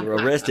all these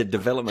Arrested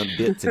Development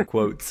bits and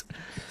quotes.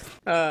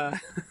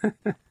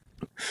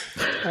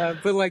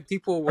 But like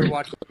people were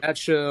watching that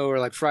show or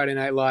like Friday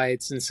Night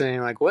Lights and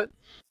saying like,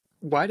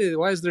 why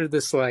is there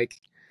this like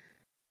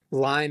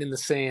line in the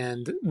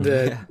sand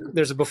that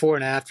there's a before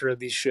and after of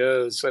these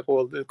shows? Like,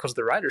 well, because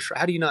the writers,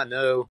 how do you not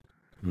know?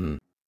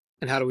 And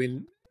how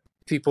do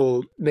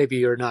people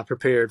maybe are not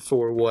prepared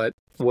for what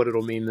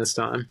it'll mean this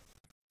time?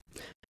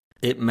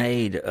 It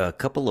made a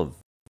couple of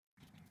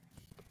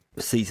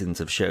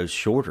seasons of shows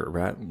shorter,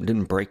 right?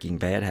 Didn't Breaking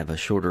Bad have a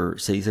shorter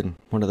season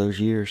one of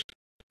those years?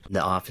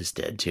 The Office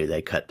did too.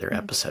 They cut their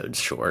episodes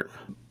short.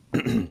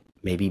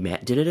 Maybe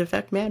did it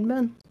affect Mad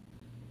Men?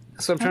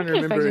 So I'm trying to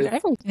remember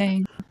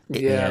everything.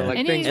 Yeah, like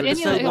any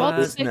things like all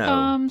the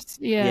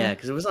sitcoms. No. Yeah,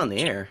 because it was on the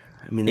air.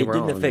 I mean, they were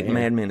didn't all affect on the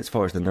air. Mad Men as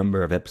far as the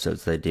number of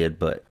episodes they did,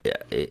 but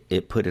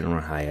it put it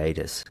on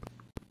hiatus.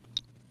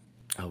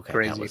 Okay,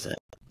 Crazy. that was it.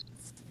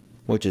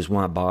 Which is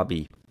why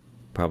Bobby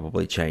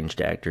probably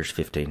changed actors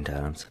 15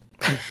 times.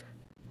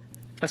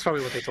 That's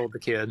probably what they told the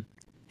kid.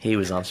 He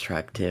was on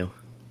strike too.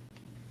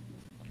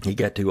 He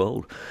got too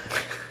old.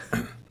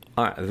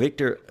 All right,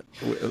 Victor,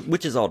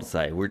 which is all to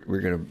say, we're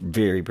going to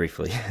very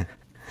briefly,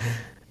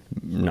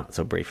 not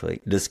so briefly,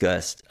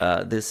 discuss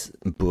this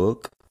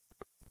book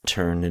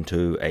turned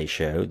into a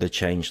show, The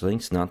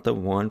Changelings, not the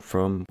one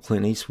from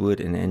Clint Eastwood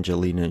and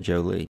Angelina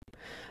Jolie.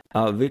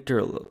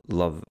 Victor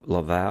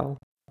Laval?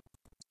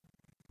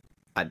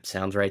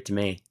 Sounds right to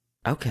me.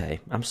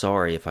 Okay, I'm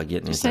sorry if I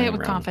get anything Say it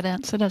with wrong.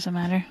 Confidence. It doesn't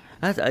matter.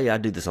 I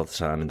do this all the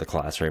time in the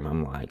classroom.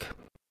 I'm like,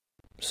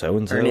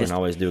 so-and-so, and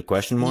always do a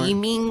question mark.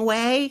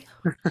 Hemingway?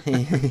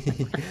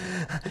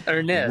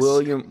 Ernest.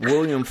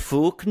 William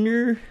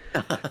Faulkner?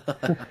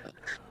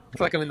 It's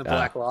like I'm in the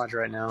Black Lodge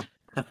right now.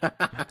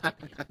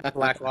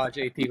 Black Lodge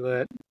AP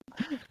Lit.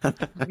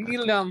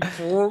 William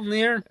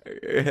Faulkner.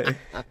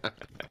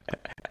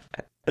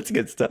 That's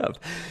good stuff.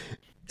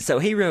 So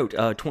he wrote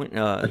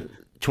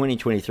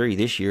 2023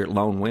 this year,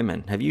 Lone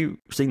Women. Have you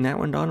seen that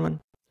one,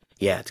 Donovan?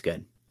 Yeah, it's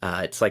good.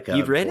 It's like a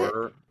You've read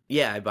horror. it?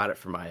 Yeah, I bought it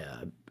for my,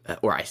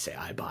 or I say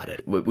I bought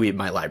it.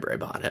 My library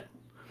bought it.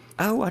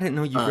 Oh, I didn't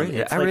know you read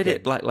it. I read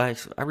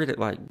it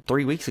like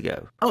 3 weeks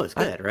ago. Oh, it's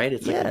good, right?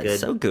 It's like a good,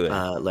 so good.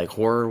 Like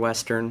horror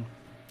western.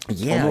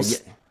 Yeah,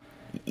 Almost,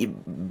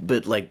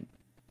 but like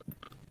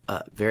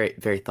very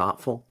very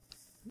thoughtful.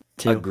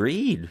 Too.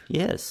 Agreed.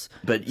 Yes,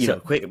 but you know,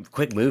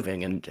 quick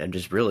moving and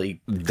just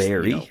really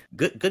very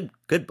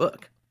good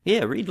book.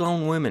 Yeah, read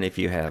Lone Women if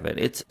you haven't.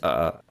 It's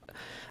a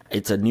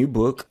new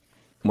book.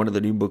 One of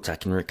the new books I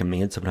can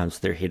recommend. Sometimes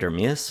they're hit or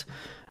miss,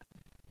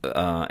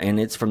 and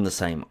it's from the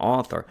same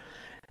author.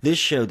 This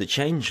show, The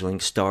Changeling,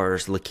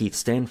 stars Lakeith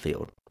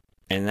Stanfield,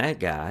 and that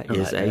guy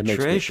is a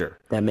treasure.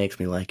 That makes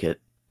me like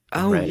it.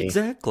 Oh, already.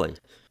 Exactly.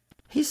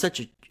 He's such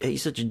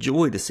a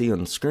joy to see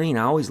on the screen.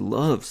 I always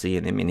love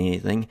seeing him in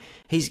anything.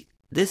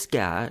 This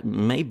guy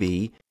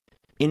maybe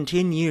in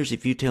 10 years,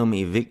 if you tell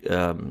me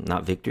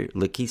not Victor,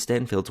 Lakeith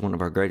Stanfield's one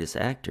of our greatest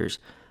actors,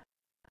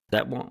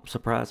 that won't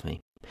surprise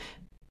me.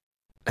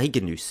 He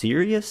can do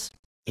serious.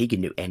 He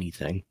can do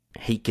anything.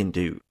 he can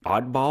do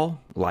oddball,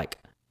 like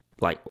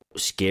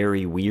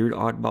scary, weird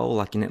oddball,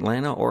 like in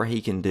Atlanta, or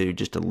he can do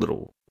just a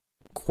little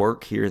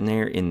quirk here and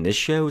there. In this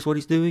show is what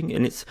he's doing,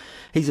 and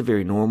he's a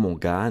very normal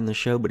guy in the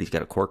show, but he's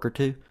got a quirk or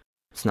two.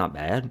 It's not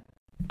bad.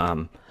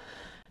 And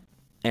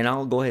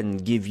I'll go ahead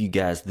and give you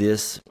guys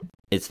this.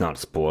 It's not a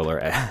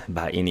spoiler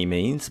by any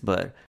means,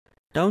 but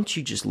don't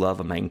you just love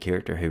a main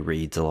character who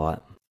reads a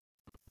lot?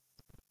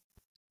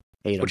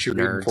 What you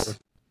nerds?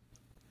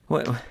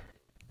 Well,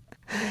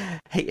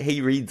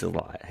 he reads a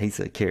lot. He's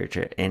a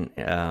character, and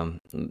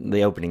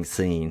the opening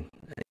scene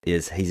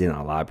is he's in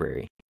a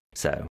library.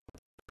 So,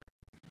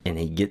 and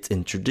he gets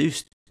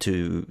introduced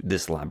to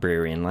this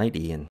librarian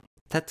lady, and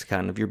that's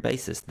kind of your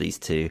basis. These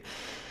two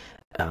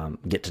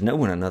get to know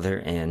one another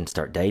and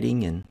start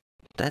dating, and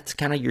that's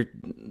kind of your.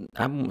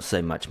 I won't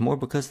say much more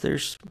because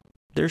there's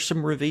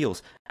some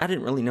reveals. I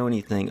didn't really know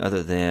anything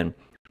other than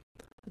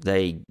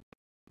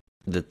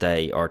that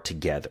they are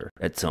together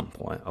at some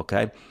point.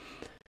 Okay,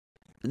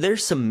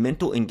 there's some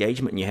mental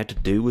engagement you have to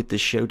do with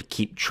this show to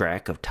keep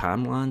track of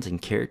timelines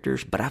and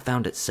characters, but I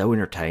found it so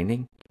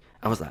entertaining.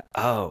 I was like,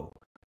 oh,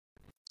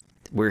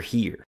 we're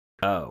here.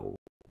 Oh,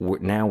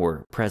 now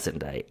we're present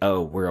day.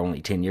 Oh, we're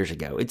only 10 years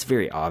ago. It's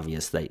very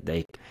obvious.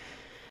 They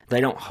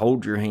don't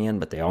hold your hand,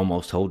 but they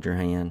almost hold your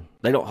hand.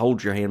 They don't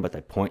hold your hand, but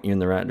they point you in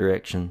the right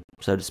direction,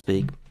 so to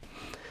speak.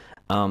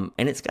 And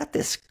it's got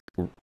this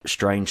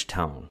strange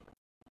tone.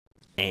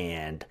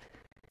 And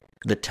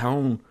the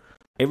tone,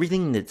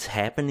 everything that's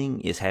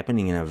happening is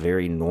happening in a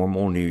very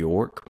normal New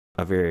York,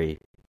 a very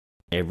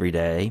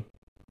everyday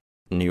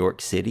New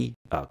York City,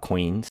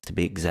 Queens to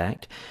be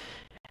exact.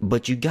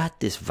 But you got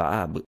this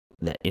vibe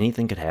that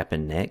anything could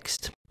happen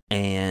next.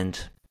 And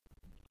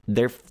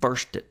their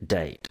first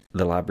date,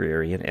 the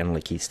librarian and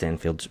Lakeith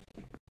Stanfield's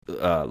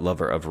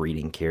lover of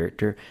reading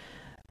character,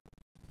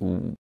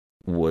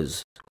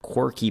 was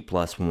quirky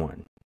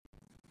 +1.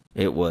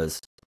 It was,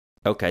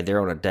 okay,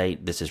 they're on a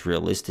date. This is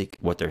realistic.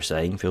 What they're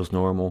saying feels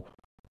normal.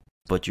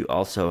 But you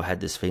also had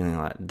this feeling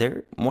like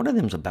one of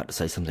them's about to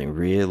say something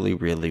really,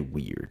 really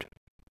weird.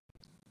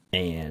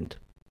 And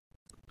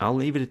I'll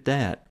leave it at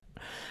that.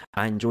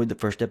 I enjoyed the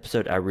first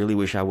episode. I really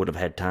wish I would have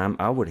had time.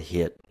 I would have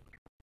hit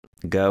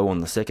go on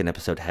the second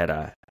episode had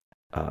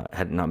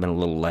it not been a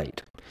little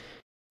late.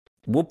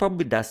 We'll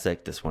probably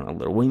dissect this one a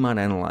little. We might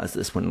analyze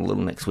this one a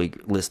little next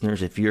week.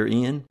 Listeners, if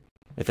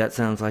that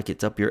sounds like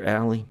it's up your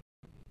alley,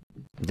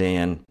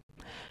 then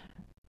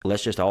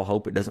let's just all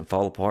hope it doesn't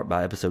fall apart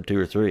by episode 2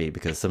 or 3,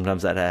 because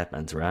sometimes that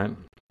happens, right?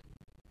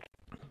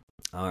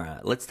 All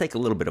right, let's take a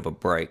little bit of a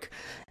break.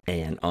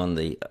 And on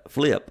the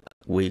flip,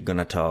 we're going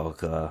to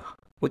talk,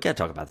 we got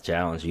to talk about the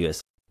Challenge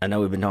USA. I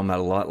know we've been talking about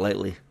it a lot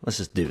lately. Let's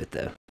just do it,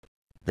 though.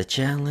 The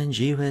Challenge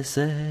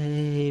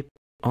USA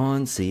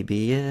on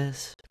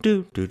CBS.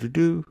 Do.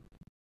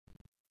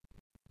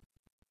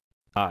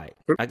 All right,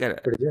 I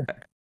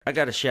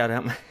gotta shout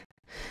out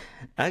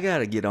I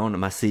gotta get on to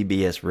my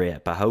CBS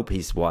rep. I hope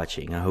he's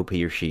watching. I hope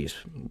he or she's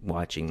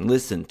watching.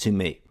 Listen to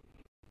me.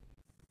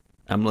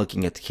 I'm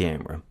looking at the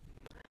camera.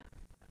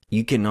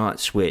 You cannot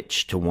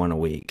switch to one a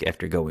week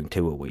after going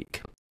 2 a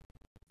week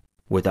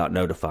without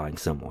notifying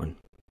someone.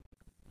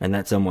 And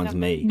that someone's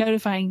me.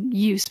 Notifying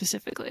you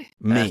specifically.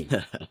 Me.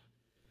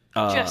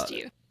 Just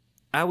you.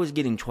 I was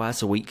getting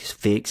twice a week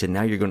fixed, and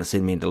now you're going to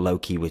send me into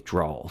low-key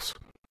withdrawals.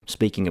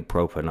 Speaking of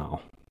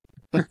propanol.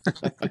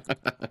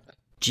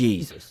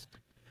 Jesus.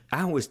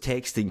 I was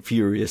texting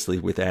furiously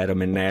with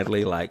Adam and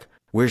Natalie like,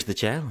 where's the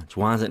challenge?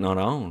 Why is it not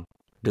on?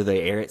 Do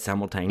they air it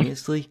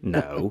simultaneously?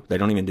 No, they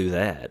don't even do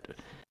that.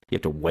 You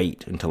have to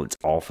wait until it's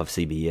off of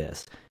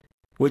CBS.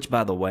 Which,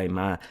 by the way,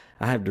 I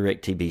have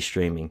DirecTV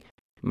streaming.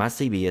 My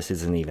CBS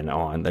isn't even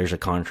on. There's a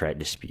contract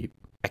dispute.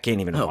 I can't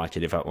even watch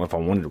it if I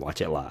wanted to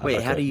watch it live.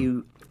 Wait, how do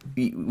you?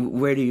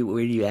 Where do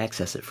you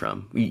access it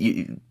from?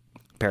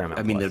 Paramount.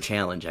 I mean, Plus. the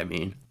challenge. I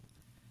mean,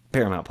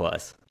 Paramount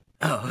Plus.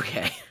 Oh,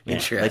 okay. Yeah,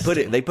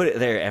 Interesting. they put it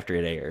there after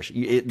it airs.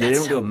 They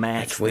don't do a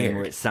max thing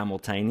where it's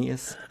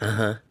simultaneous.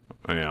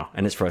 Yeah,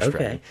 and it's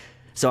frustrating. Okay.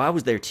 So I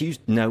was there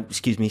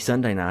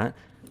Sunday night,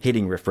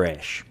 hitting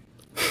refresh.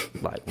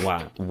 Like,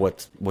 why?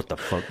 What the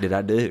fuck did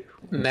I do?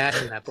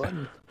 Mashing that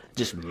button.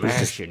 Just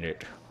mashing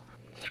it.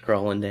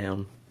 Scrolling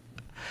down.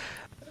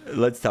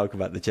 Let's talk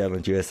about the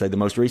Challenge USA. The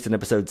most recent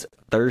episode's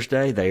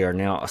Thursday. They are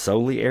now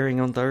solely airing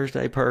on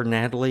Thursday per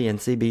Natalie and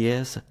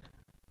CBS.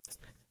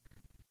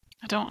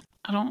 I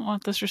don't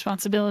want this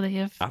responsibility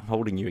of... I'm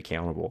holding you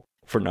accountable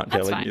for not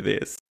telling you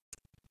this.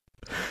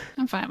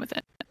 I'm fine with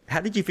it.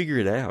 How did you figure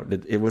it out?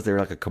 Was there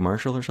like a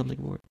commercial or something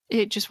for it?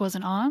 It just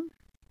wasn't on.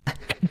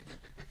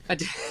 I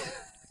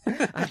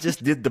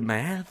just did the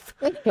math.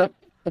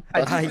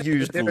 I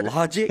used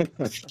logic.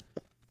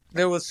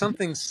 There was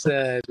something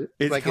said.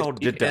 It's like called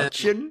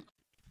deduction.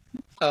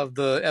 Of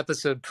the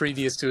episode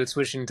previous to it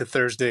switching to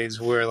Thursdays,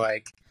 where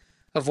like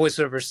a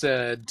voiceover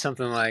said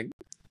something like,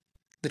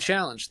 "The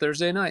Challenge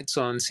Thursday nights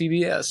on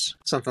CBS,"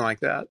 something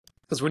like that.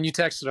 Because when you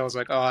texted, I was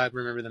like, "Oh, I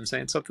remember them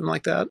saying something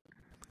like that."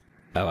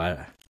 Oh,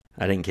 I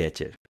didn't catch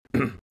it.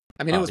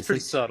 I mean, it was pretty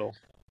subtle.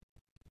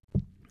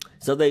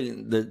 So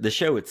the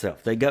show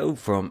itself, they go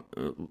from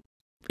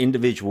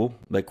individual,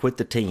 they quit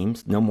the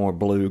teams, no more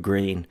blue,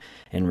 green,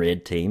 and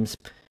red teams.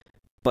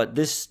 But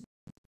this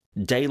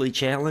daily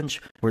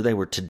challenge where they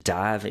were to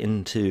dive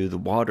into the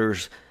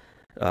waters,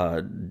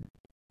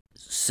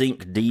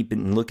 sink deep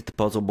and look at the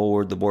puzzle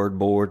board, the word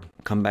board,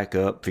 come back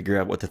up, figure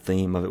out what the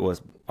theme of it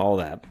was, all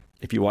that.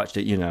 If you watched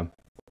it, you know.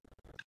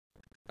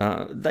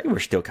 They were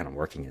still kind of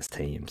working as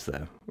teams,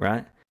 though,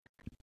 right?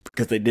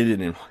 Because they did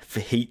it in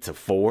heats of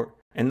 4,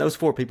 and those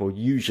 4 people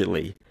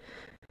usually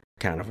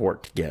kind of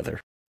work together.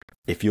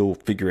 If you'll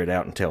figure it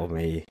out and tell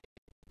me,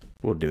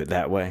 we'll do it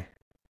that way.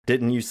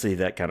 Didn't you see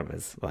that kind of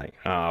as like,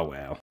 oh,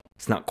 well,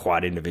 it's not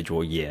quite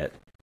individual yet?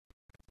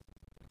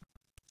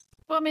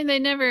 Well, I mean, they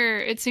never,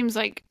 it seems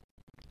like,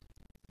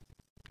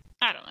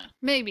 I don't know,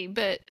 maybe,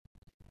 but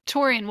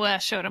Tori and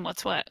Wes showed them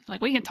what's what.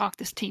 Like, we can talk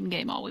this team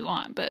game all we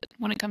want, but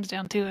when it comes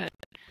down to it,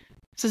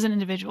 this is an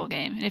individual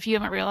game. And if you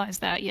haven't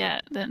realized that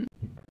yet, then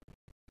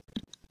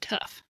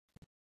tough.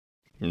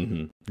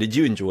 Mm-hmm. Did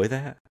you enjoy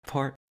that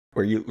part?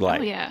 Were you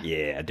like, oh,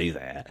 yeah, do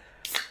that?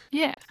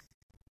 Yeah.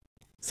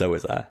 So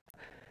was I.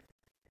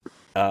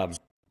 I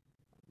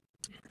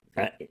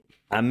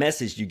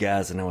messaged you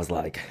guys and I was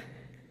like,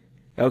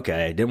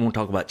 okay, didn't want to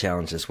talk about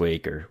challenge this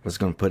week, or was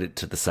going to put it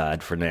to the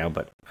side for now,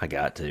 but I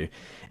got to.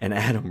 And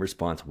Adam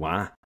responds,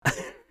 why?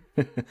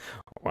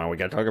 Why we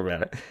got to talk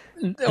about it?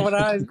 What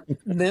I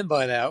meant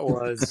by that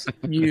was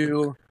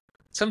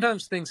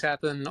sometimes things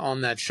happen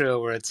on that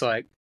show where it's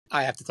like,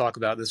 I have to talk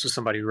about this with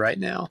somebody right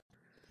now.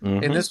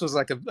 Mm-hmm. And this was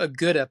like a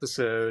good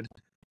episode,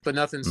 but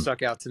nothing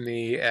stuck out to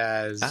me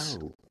as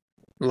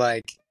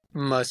like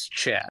must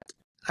chat.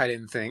 I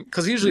didn't think,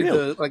 because usually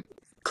the like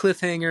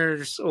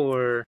cliffhangers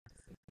or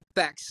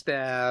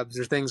backstabs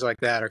or things like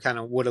that are kind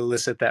of would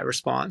elicit that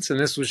response, and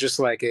this was just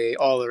like a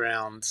all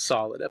around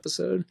solid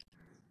episode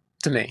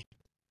to me.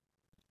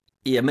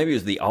 Yeah, maybe it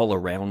was the all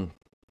around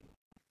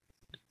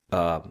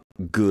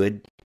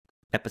good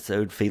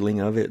episode feeling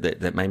of it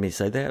that made me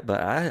say that.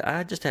 But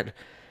I just had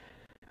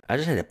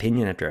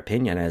opinion after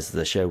opinion as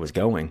the show was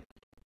going.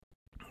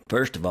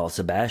 First of all,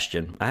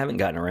 Sebastian, I haven't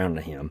gotten around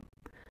to him.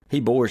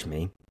 He bores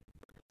me.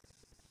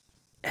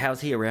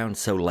 How's he around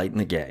so late in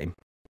the game?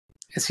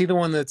 Is he the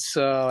one that's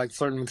like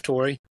flirting with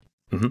Tori?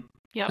 Mm-hmm.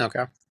 Yeah.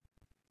 Okay.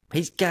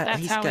 He's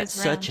got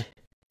such.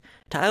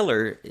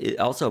 Tyler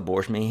also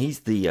bores me.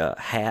 He's the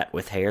hat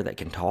with hair that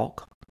can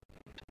talk.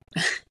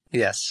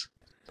 Yes.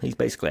 He's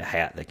basically a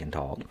hat that can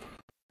talk.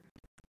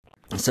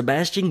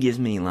 Sebastian gives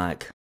me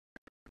like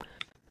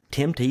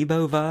Tim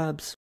Tebow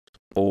vibes,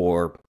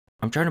 or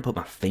I'm trying to put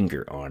my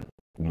finger on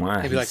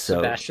why. Maybe like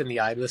Sebastian the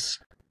Ibis.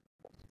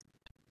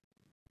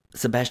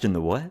 Sebastian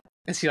the what?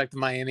 Is he like the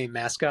Miami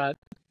mascot?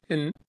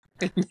 In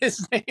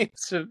his name,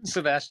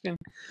 Sebastian.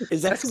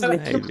 Is that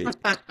maybe?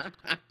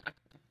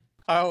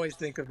 I always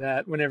think of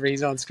that whenever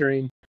he's on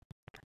screen.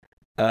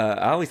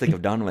 I always think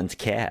of Donovan's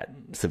cat,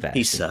 Sebastian.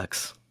 He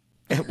sucks.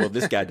 Well,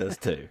 this guy does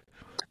too.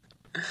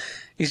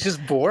 He's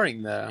just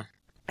boring, though.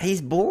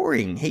 He's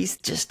boring. He's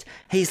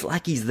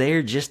like he's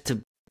there just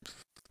to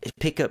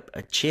pick up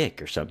a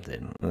chick or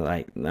something.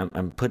 Like,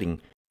 I'm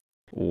putting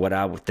what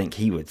I would think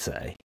he would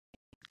say.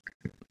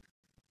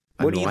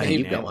 What do you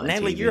think,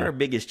 Natalie? You're our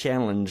biggest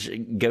challenge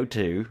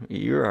go-to.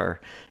 You're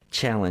our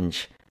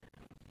challenge,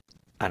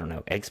 I don't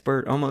know,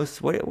 expert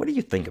almost. What do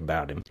you think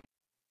about him?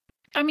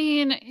 I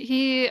mean,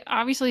 he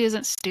obviously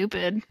isn't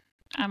stupid.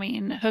 I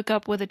mean, hook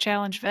up with a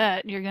challenge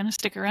vet, you're going to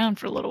stick around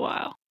for a little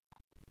while.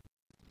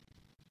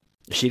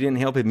 She didn't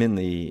help him in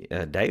the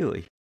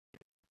daily.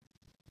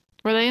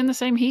 Were they in the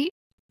same heat?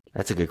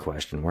 That's a good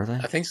question, were they?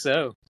 I think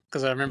so,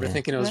 because I remember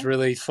thinking it was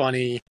really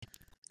funny,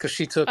 because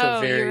she took a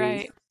very... You're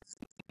right.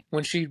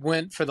 When she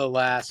went for the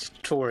last,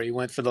 Tori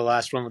went for the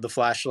last one with the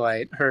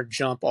flashlight, her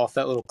jump off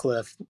that little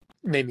cliff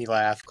made me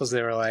laugh, because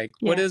they were like,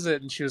 what is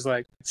it? And she was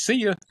like, see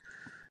ya.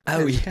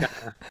 Oh, yeah.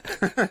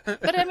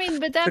 But I mean,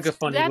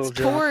 that's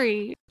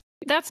Tori.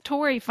 That's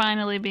Tori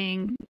finally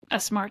being a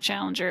smart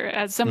challenger,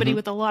 as somebody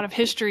with a lot of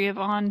history of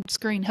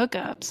on-screen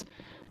hookups.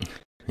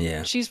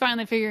 Yeah. She's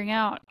finally figuring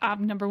out,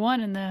 I'm number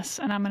one in this,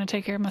 and I'm going to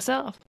take care of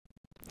myself.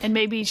 And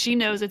maybe she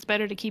knows it's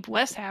better to keep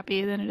Wes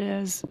happy than it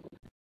is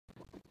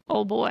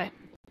old boy.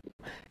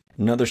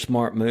 Another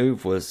smart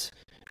move was,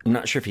 I'm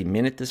not sure if he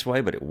meant it this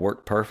way, but it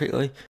worked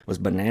perfectly, was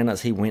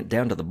Bananas. He went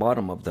down to the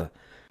bottom of the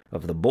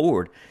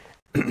board.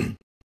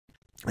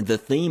 The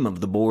theme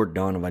of the board,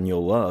 Donovan,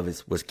 you'll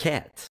love, was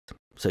cats.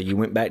 So you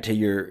went back to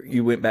your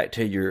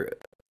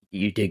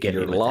you did get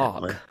your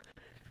lock,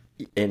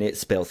 and it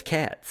spells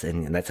cats,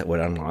 and that's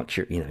what unlocks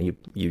your. You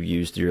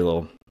used your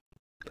little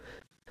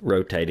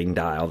rotating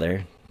dial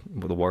there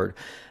with a word.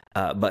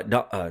 But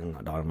not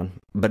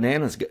Donovan.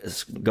 Bananas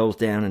goes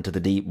down into the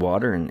deep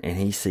water, and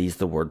he sees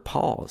the word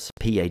pause,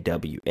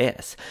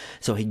 P-A-W-S.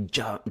 So he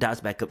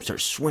dives back up,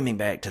 starts swimming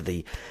back to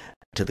the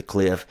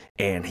cliff,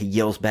 and he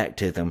yells back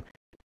to them,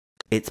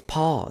 "It's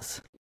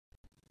pause,"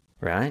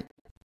 right?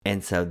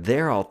 And so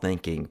they're all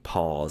thinking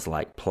pause,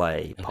 like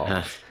play,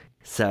 pause.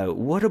 So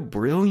what a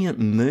brilliant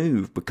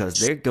move, because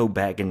they go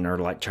back and they're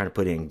like trying to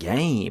put in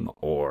game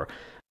or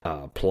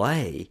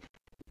play,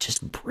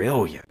 just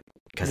brilliant.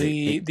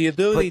 The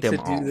ability to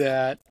do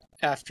that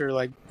after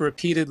like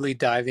repeatedly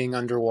diving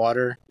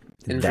underwater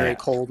in very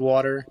cold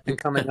water and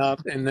coming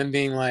up and then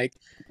being like,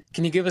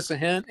 can you give us a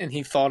hint? And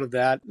he thought of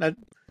that. That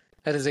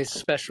is a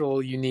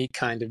special, unique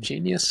kind of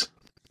genius.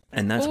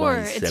 And that's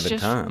why he's 7 times.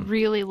 It's just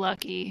really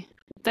lucky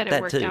that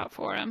it worked out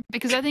for him.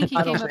 Because I think he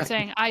came up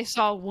saying, I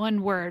saw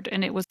one word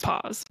and it was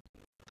pause.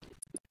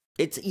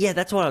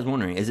 That's what I was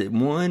wondering. Is it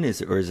one?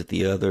 Or is it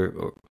the other?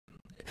 Or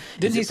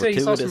didn't he say he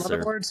saw some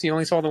other words? He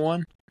only saw the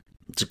one?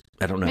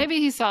 I don't know. Maybe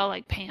he saw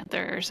like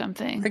panther or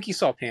something. I think he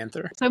saw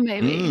panther. So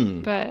maybe,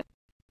 but...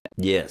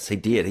 Yes, he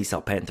did. He saw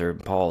panther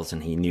and paws,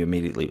 and he knew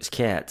immediately it was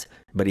cats,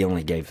 but he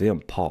only gave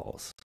them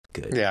paws.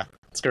 Good. Yeah,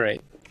 it's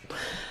great.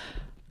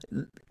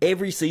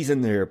 Every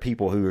season there are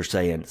people who are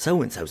saying,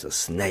 so-and-so's a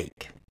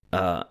snake.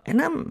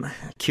 And I'm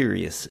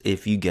curious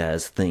if you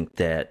guys think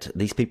that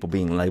these people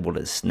being labeled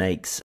as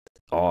snakes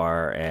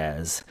are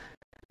as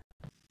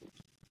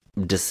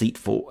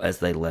deceitful as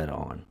they let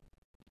on.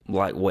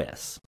 Like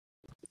Wes.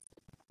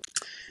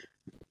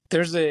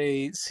 There's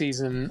a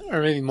season,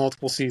 or maybe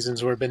multiple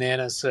seasons, where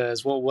Bananas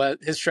says, well,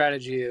 what his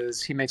strategy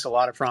is, he makes a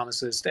lot of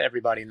promises to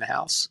everybody in the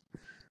house,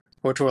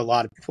 or to a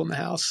lot of people in the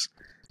house.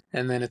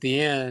 And then at the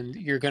end,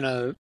 you're going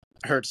to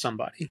hurt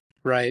somebody,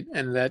 right?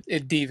 And that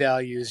it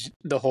devalues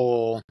the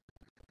whole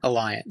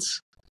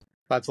alliance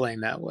by playing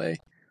that way.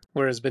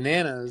 Whereas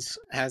Bananas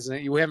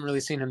we haven't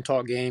really seen him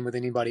talk game with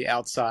anybody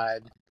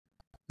outside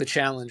the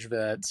challenge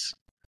vets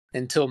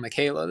until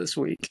Michaela this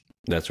week.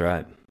 That's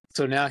right.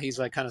 So now he's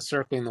like kind of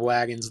circling the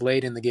wagons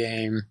late in the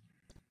game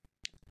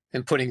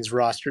and putting his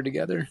roster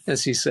together,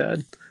 as he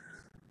said.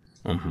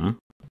 Mm-hmm.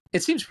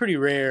 It seems pretty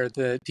rare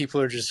that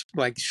people are just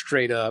like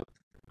straight up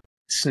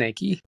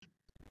snaky.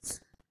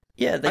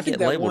 Yeah, they get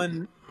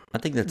labeled. I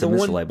think that's a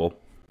mislabel.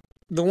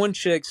 The one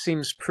chick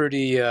seems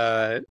pretty.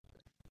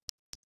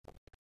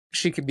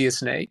 She could be a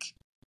snake.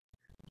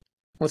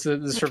 What's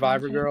the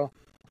Survivor girl?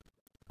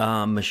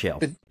 Michelle.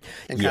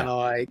 And kind of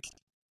like,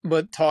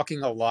 but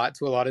talking a lot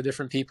to a lot of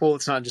different people.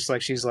 It's not just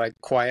like she's like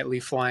quietly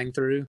flying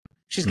through.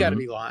 She's got to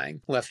be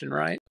lying left and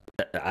right.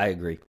 I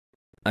agree.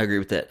 I agree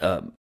with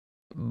that.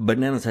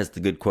 Bananas has the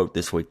good quote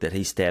this week that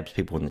he stabs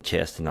people in the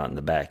chest and not in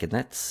the back, and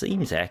that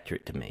seems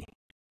accurate to me.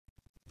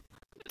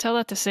 Tell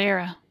that to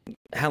Sarah.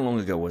 How long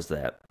ago was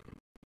that?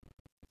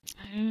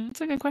 It's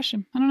a good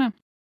question. I don't know.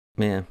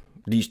 Yeah.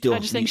 Do you still? I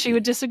just think she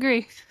would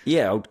disagree.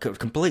 Yeah,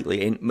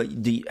 completely.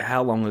 And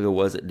how long ago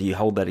was it? Do you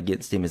hold that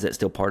against him? Is that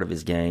still part of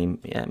his game?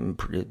 Yeah.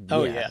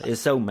 Yeah.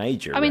 It's so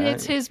major. I mean, right?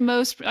 it's his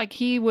most, like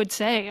he would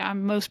say,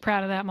 I'm most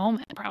proud of that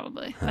moment,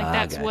 probably. Like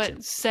that's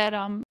what set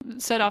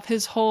off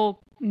his whole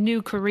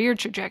new career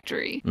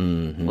trajectory,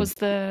 was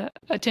the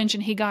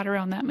attention he got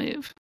around that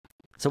move.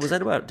 So was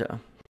that about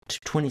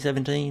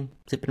 2017?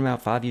 Has it been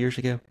about 5 years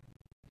ago?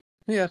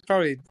 Yeah,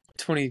 probably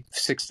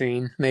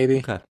 2016, maybe.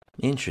 Okay,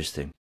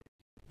 interesting.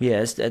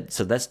 Yeah,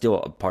 so that's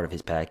still a part of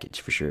his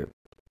package for sure.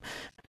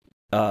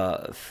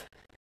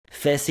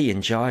 Fessy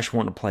and Josh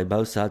want to play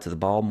both sides of the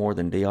ball more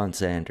than Deion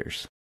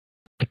Sanders.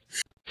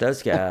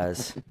 Those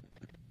guys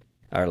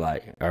are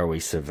like, are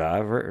we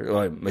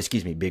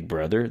Big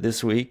Brother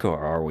this week, or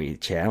are we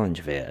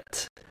Challenge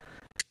Vets?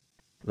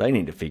 They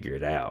need to figure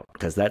it out,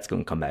 because that's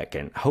going to come back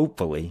and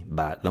hopefully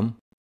bite them.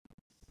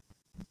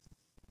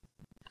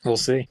 We'll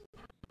see.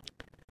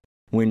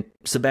 When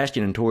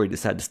Sebastian and Tori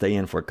decided to stay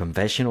in for a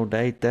confessional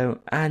date, though,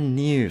 I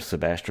knew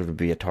Sebastian would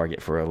be a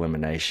target for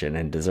elimination,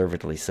 and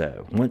deservedly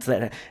so.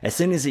 As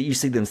soon as you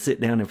see them sit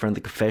down in front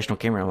of the confessional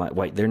camera, I'm like,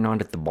 wait, they're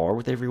not at the bar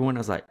with everyone? I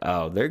was like,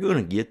 oh, they're going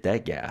to get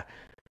that guy.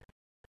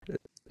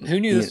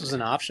 Who knew this was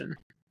an option?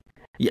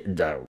 Yeah,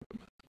 no.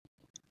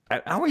 I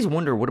always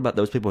wonder, what about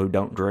those people who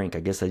don't drink?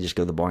 I guess they just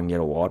go to the bar and get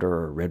a water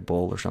or a Red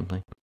Bull or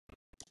something.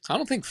 I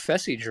don't think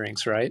Fessy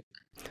drinks, right?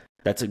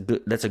 That's a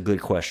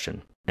good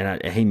question.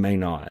 And he may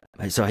not.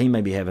 So he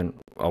may be having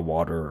a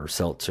water or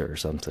seltzer or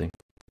something.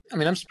 I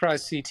mean, I'm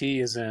surprised CT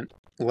isn't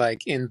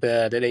like in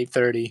bed at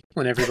 8:30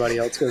 when everybody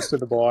else goes to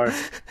the bar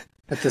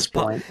at this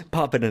point.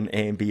 Popping an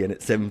Ambien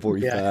at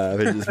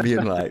 7:45 and just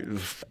being like,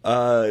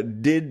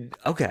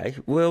 okay,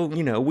 well,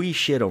 we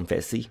shit on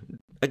Fessy.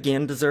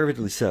 Again,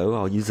 deservedly so.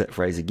 I'll use that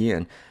phrase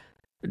again.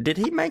 Did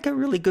he make a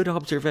really good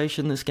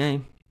observation this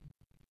game?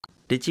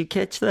 Did you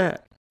catch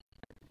that?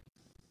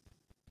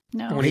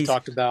 No. When he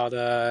talked about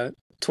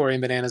Tori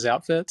and Banana's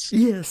outfits?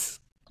 Yes.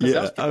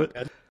 Yeah.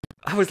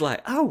 I was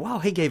like, oh, wow,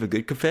 he gave a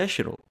good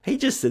confessional. He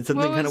just said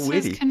something kind of witty. What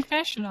was his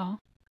confessional?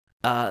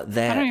 I don't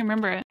even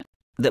remember it.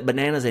 That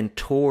Bananas and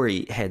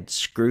Tori had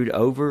screwed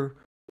over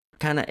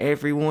kind of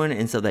everyone,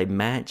 and so they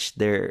matched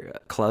their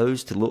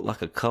clothes to look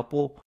like a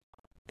couple.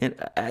 And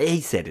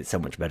he said it so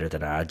much better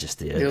than I just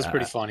did. It was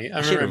pretty funny.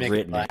 I should remember have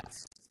written it.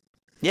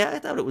 Yeah, I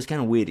thought it was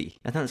kind of witty.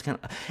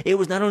 It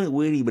was not only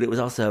witty, but it was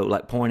also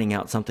like pointing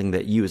out something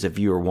that you as a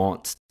viewer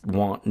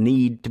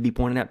need to be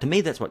pointed out. To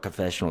me, that's what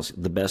confessionals,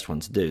 the best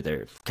ones, do.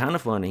 They're kind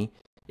of funny,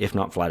 if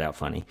not flat out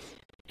funny,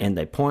 and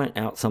they point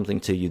out something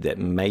to you that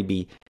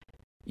maybe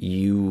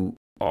you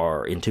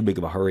are in too big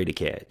of a hurry to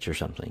catch or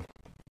something.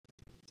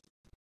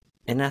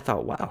 And I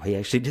thought, wow, he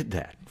actually did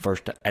that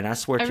first. And I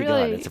swear to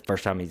God, it's the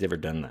first time he's ever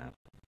done that.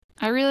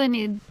 I really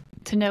need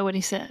to know what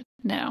he said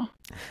now.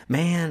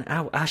 Man,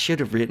 I should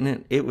have written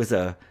it. It was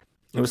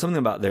something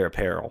about their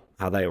apparel,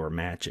 how they were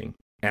matching.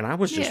 And I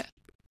was just...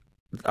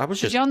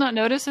 Did y'all not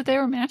notice that they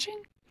were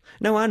matching?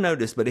 No, I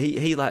noticed, but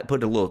he like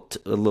put a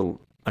little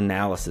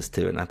analysis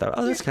to it, and I thought,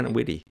 oh, that's kind of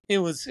witty. It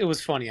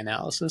was funny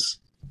analysis.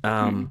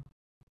 And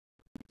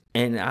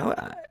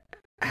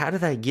how do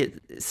they get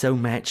so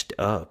matched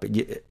up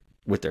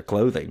with their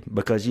clothing?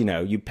 Because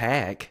you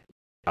pack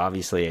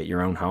obviously at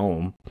your own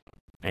home,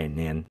 and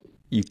then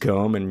you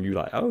come and you're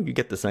like, oh, you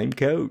get the same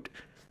coat.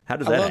 How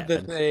does that happen? I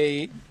love that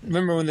they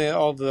remember when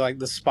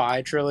the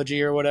Spy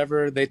trilogy or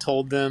whatever. They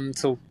told them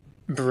to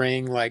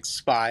bring like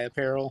spy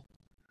apparel.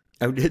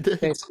 Oh, did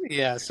they?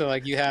 Yeah, so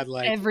like you had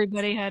like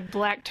everybody had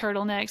black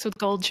turtlenecks with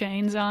gold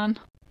chains on.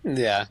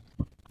 Yeah.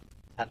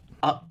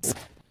 Now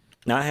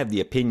I have the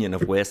opinion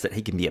of Wes that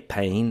he can be a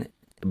pain,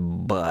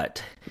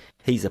 but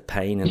he's a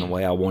pain in the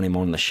way I want him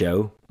on the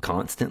show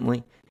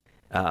constantly.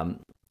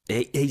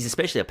 He's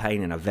especially a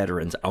pain in a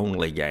veterans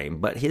only game,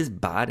 but his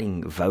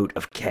biting vote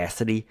of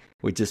Cassidy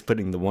with just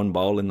putting the one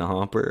ball in the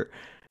hopper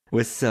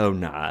was so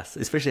nice,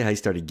 especially how he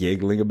started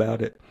giggling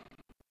about it.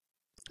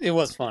 It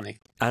was funny.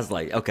 I was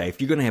like, okay,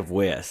 if you're gonna have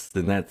Wes,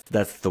 then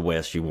that's the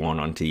Wes you want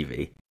on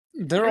TV.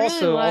 They're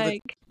also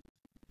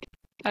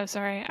Oh,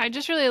 sorry. I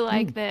just really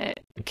like that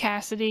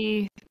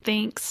Cassidy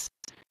thinks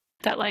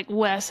that like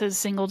Wes has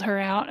singled her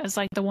out as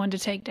like the one to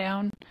take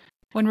down,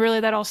 when really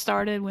that all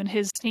started when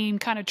his team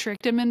kind of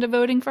tricked him into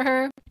voting for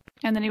her,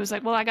 and then he was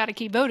like, "Well, I got to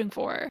keep voting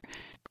for her."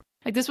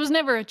 Like, this was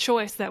never a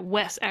choice that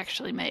Wes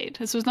actually made.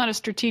 This was not a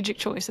strategic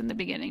choice in the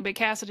beginning. But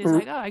Cassidy's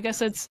like, oh, I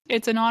guess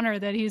it's an honor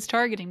that he's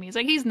targeting me. He's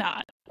like, he's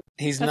not.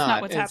 That's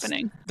not what's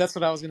happening. That's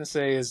what I was going to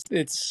say is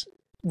it's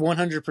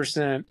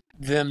 100%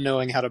 them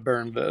knowing how to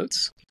burn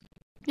votes.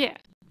 Yeah.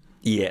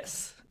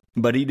 Yes.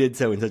 But he did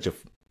so in such a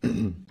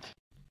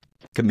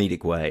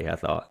comedic way, I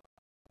thought.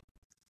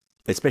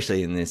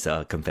 Especially in this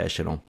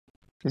confessional.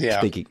 Yeah,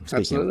 Speaking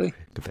absolutely.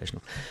 Of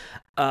confessional.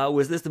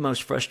 Was this the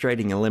most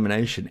frustrating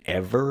elimination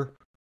ever?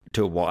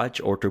 To watch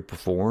or to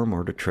perform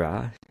or to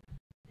try?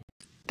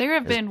 There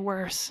have been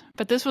worse,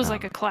 but this was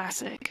like a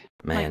classic,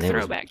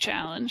 throwback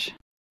challenge.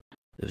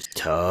 It was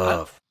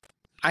tough.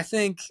 I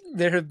think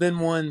there have been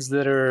ones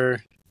that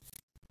are,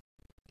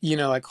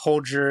 like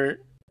hold your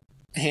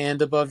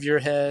hand above your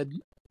head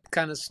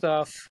kind of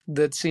stuff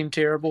that seem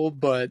terrible,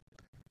 but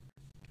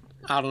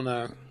I don't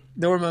know.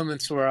 There were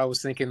moments where I was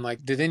thinking,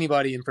 like, did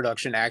anybody in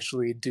production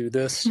actually do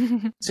this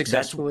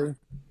successfully?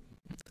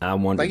 I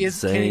wondered the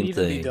same can it even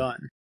thing. Be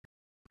done?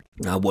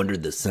 I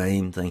wondered the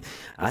same thing.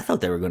 I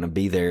thought they were going to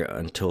be there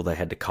until they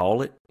had to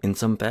call it in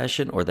some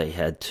fashion, or they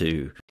had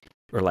to,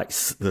 or like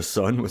the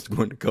sun was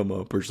going to come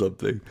up or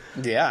something.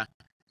 Yeah,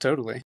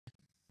 totally.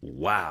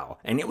 Wow.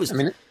 And it was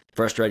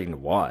frustrating to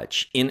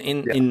watch in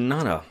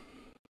not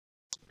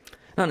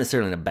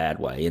necessarily in a bad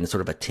way, in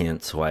sort of a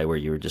tense way where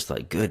you were just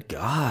like, good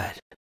God.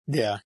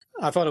 Yeah,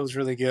 I thought it was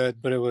really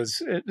good, but it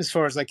was, as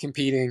far as like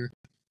competing,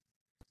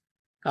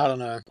 I don't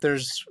know.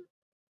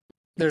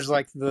 There's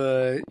like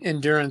the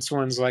endurance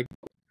ones like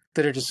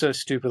that are just so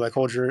stupid, like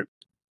hold your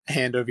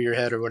hand over your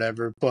head or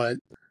whatever. But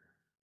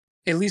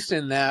at least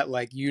in that,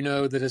 like,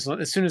 that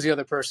as soon as the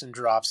other person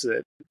drops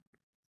it,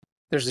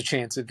 there's a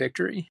chance of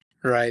victory,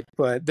 right?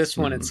 But this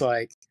one, it's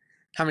like,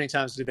 how many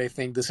times do they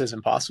think this is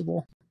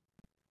impossible?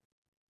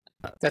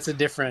 That's a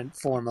different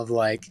form of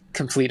like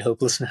complete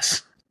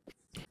hopelessness.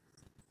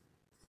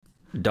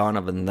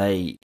 Donovan,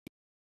 they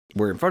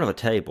were in front of a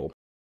table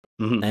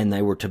and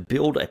they were to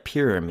build a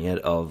pyramid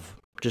of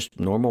just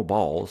normal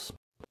balls,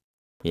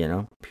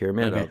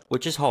 pyramid of,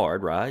 which is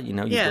hard, right? You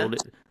build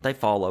it, they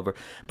fall over.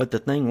 But the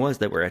thing was,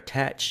 they were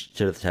attached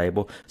to the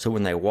table, so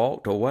when they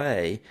walked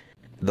away,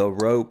 the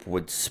rope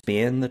would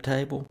spin the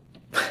table.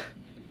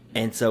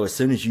 And so as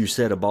soon as you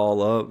set a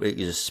ball up, it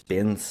just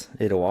spins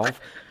it off.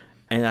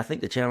 And I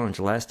think the challenge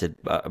lasted,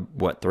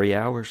 3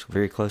 hours?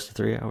 Very close to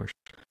 3 hours.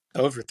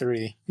 Over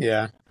 3,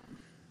 yeah.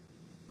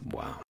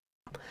 Wow.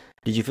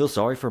 Did you feel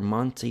sorry for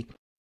Monty?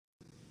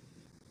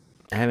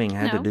 Having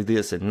had to do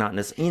this and not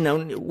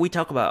necessarily, we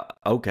talk about,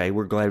 okay,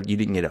 we're glad you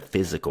didn't get a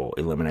physical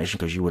elimination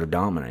because you would have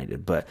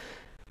dominated, but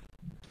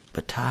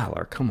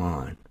Tyler, come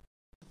on.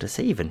 Does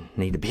he even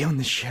need to be on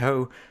the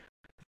show?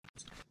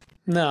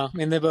 No,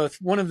 they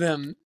both, one of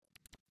them,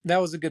 that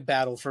was a good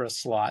battle for a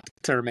slot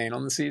to remain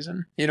on the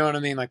season. You know what I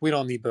mean? Like, we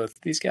don't need both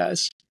of these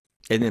guys.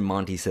 And then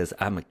Monty says,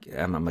 I'm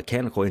a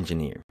mechanical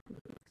engineer.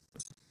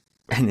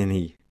 And then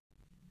he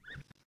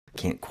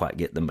can't quite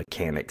get the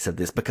mechanics of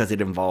this because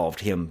it involved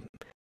him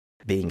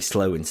being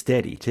slow and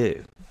steady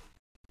too.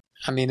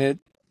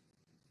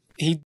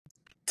 He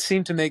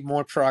seemed to make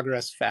more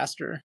progress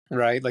faster,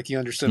 right? Like he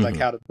understood like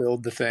how to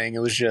build the thing. It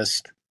was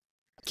just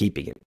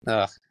keeping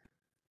it.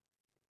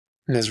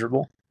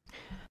 Miserable.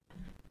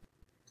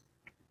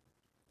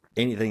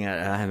 Anything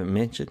I haven't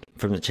mentioned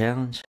from the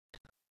challenge?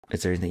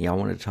 Is there anything y'all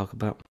wanted to talk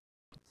about?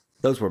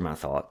 Those were my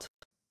thoughts.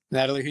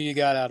 Natalie, who you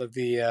got out of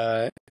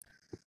the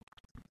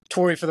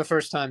Tori for the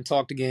first time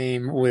talked a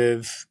game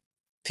with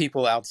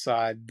people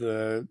outside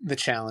the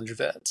challenge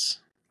vets,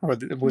 or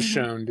was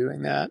shown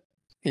doing that.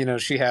 You know,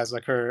 she has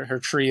like her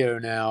trio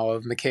now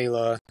of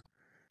Michaela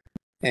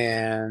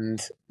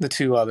and the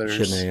two others,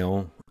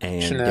 Chanel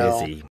and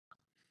Desi.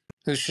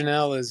 Who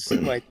Chanel is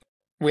like,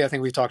 I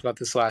think we talked about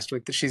this last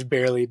week, that she's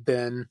barely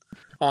been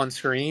on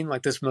screen.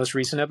 Like this most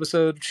recent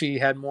episode, she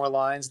had more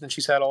lines than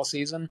she's had all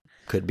season.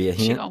 Could be a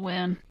hint. She's gonna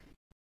win.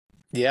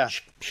 Yeah,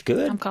 she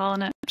could. I'm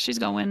calling it. She's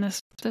gonna win this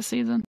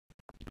season.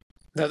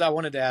 I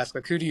wanted to ask,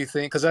 like, who do you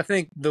think? Because I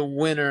think the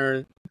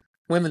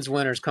women's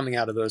winner is coming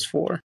out of those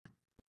four.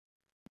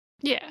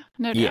 Yeah,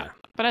 no doubt.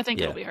 But I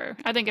think it'll be her.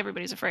 I think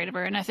everybody's afraid of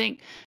her, and I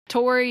think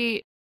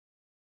Tori,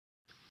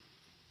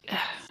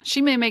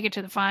 she may make it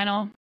to the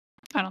final.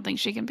 I don't think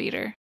she can beat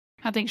her.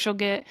 I think she'll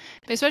get,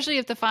 especially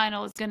if the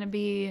final is going to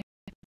be,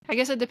 I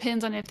guess it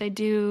depends on if they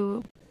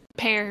do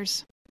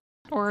pairs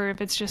or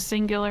if it's just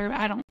singular.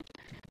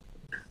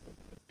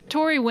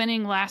 Tori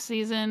winning last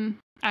season,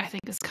 I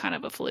think, is kind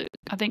of a fluke.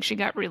 I think she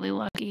got really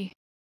lucky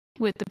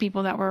with the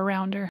people that were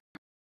around her.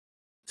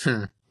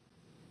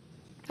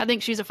 I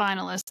think she's a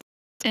finalist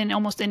in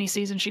almost any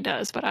season she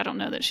does, but I don't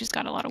know that she's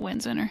got a lot of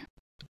wins in her.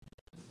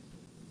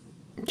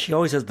 She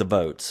always has the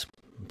votes,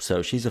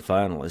 so she's a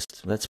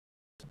finalist. That's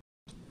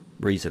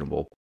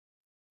reasonable.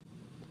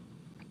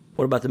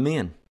 What about the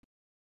men?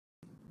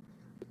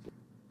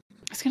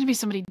 It's going to be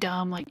somebody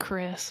dumb like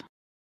Chris.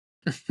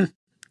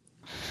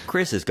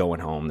 Chris is going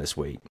home this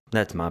week.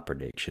 That's my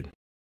prediction.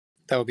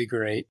 That would be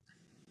great.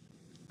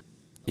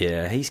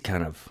 Yeah,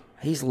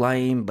 he's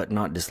lame, but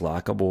not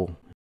dislikable.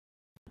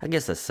 I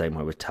guess that's the same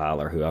way with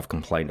Tyler, who I've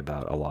complained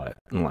about a lot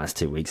in the last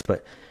 2 weeks,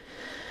 but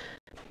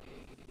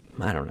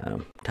I don't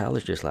know.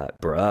 Tyler's just like,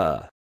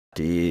 bruh,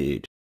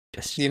 dude.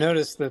 You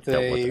notice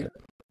that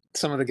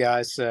some of the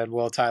guys said,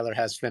 well, Tyler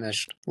has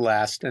finished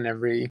last in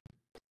every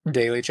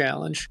daily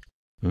challenge.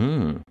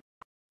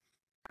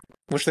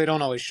 Which they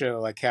don't always show,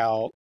 like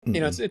how,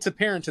 you know, it's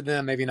apparent to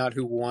them, maybe not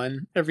who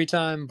won every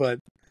time, but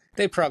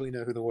they probably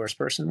know who the worst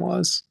person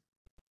was.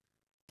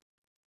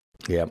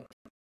 Yep.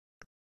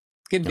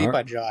 Getting beat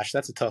by Josh,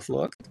 that's a tough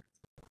look.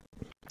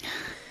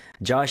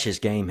 Josh's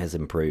game has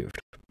improved.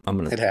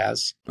 It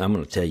has. I'm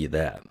going to tell you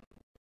that.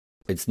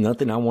 It's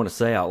nothing I want to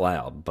say out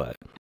loud, but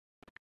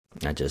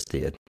I just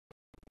did.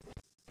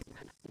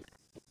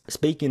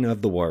 Speaking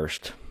of the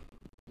worst,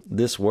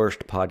 this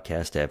worst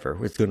podcast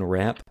ever is going to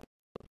wrap.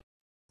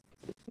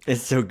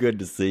 It's so good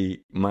to see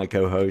my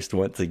co-host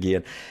once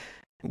again.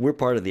 We're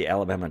part of the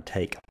Alabama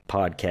Take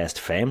podcast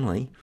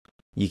family.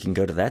 You can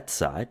go to that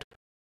site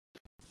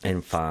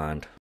and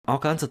find all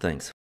kinds of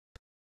things.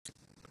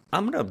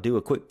 I'm going to do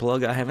a quick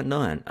plug I haven't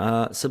done.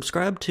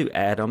 Subscribe to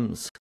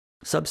Adam's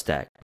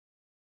Substack,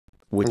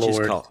 which is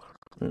called...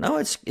 No,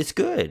 it's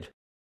good.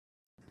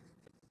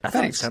 I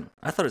thought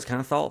it was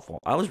kind of thoughtful.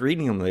 I was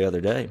reading them the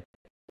other day.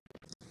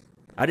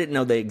 I didn't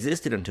know they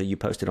existed until you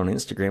posted on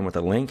Instagram with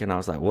a link, and I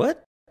was like,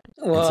 what?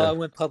 Well, I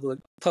went public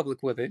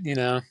with it, you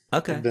know.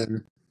 Okay. I've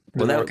been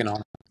working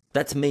on it.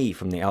 That's me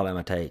from the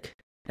Alabama Take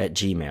at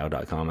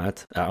gmail.com. I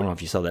don't know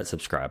if you saw that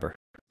subscriber.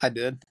 I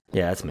did.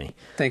 Yeah, that's me.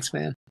 Thanks,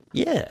 man.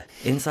 Yeah,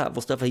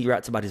 insightful stuff. He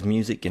writes about his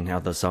music and how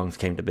those songs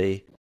came to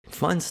be.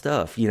 Fun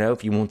stuff, you know,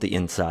 if you want the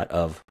insight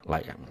of,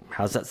 like,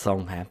 how's that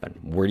song happen?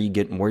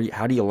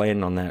 How do you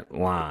land on that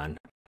line?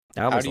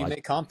 How do you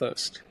make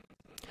compost?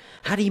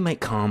 How do you make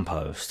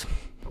compost?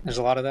 There's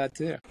a lot of that,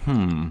 too.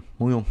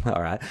 Well,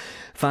 all right.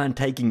 Find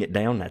Taking It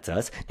Down, that's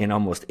us, in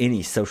almost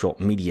any social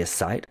media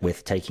site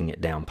with Taking It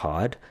Down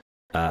Pod.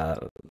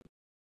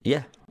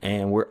 Yeah,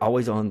 and we're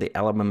always on the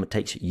Alabama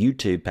Takes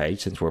YouTube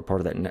page. Since we're a part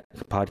of that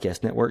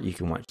podcast network, you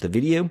can watch the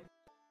video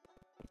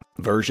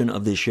version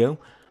of this show,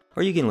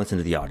 or you can listen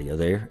to the audio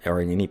there, or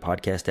in any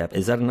podcast app.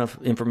 Is that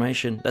enough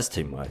information? That's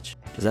too much.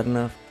 Is that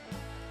enough?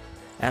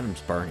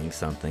 Adam's burning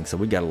something, so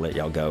we got to let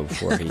y'all go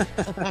before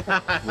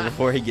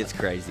he gets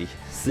crazy.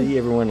 See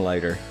everyone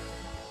later.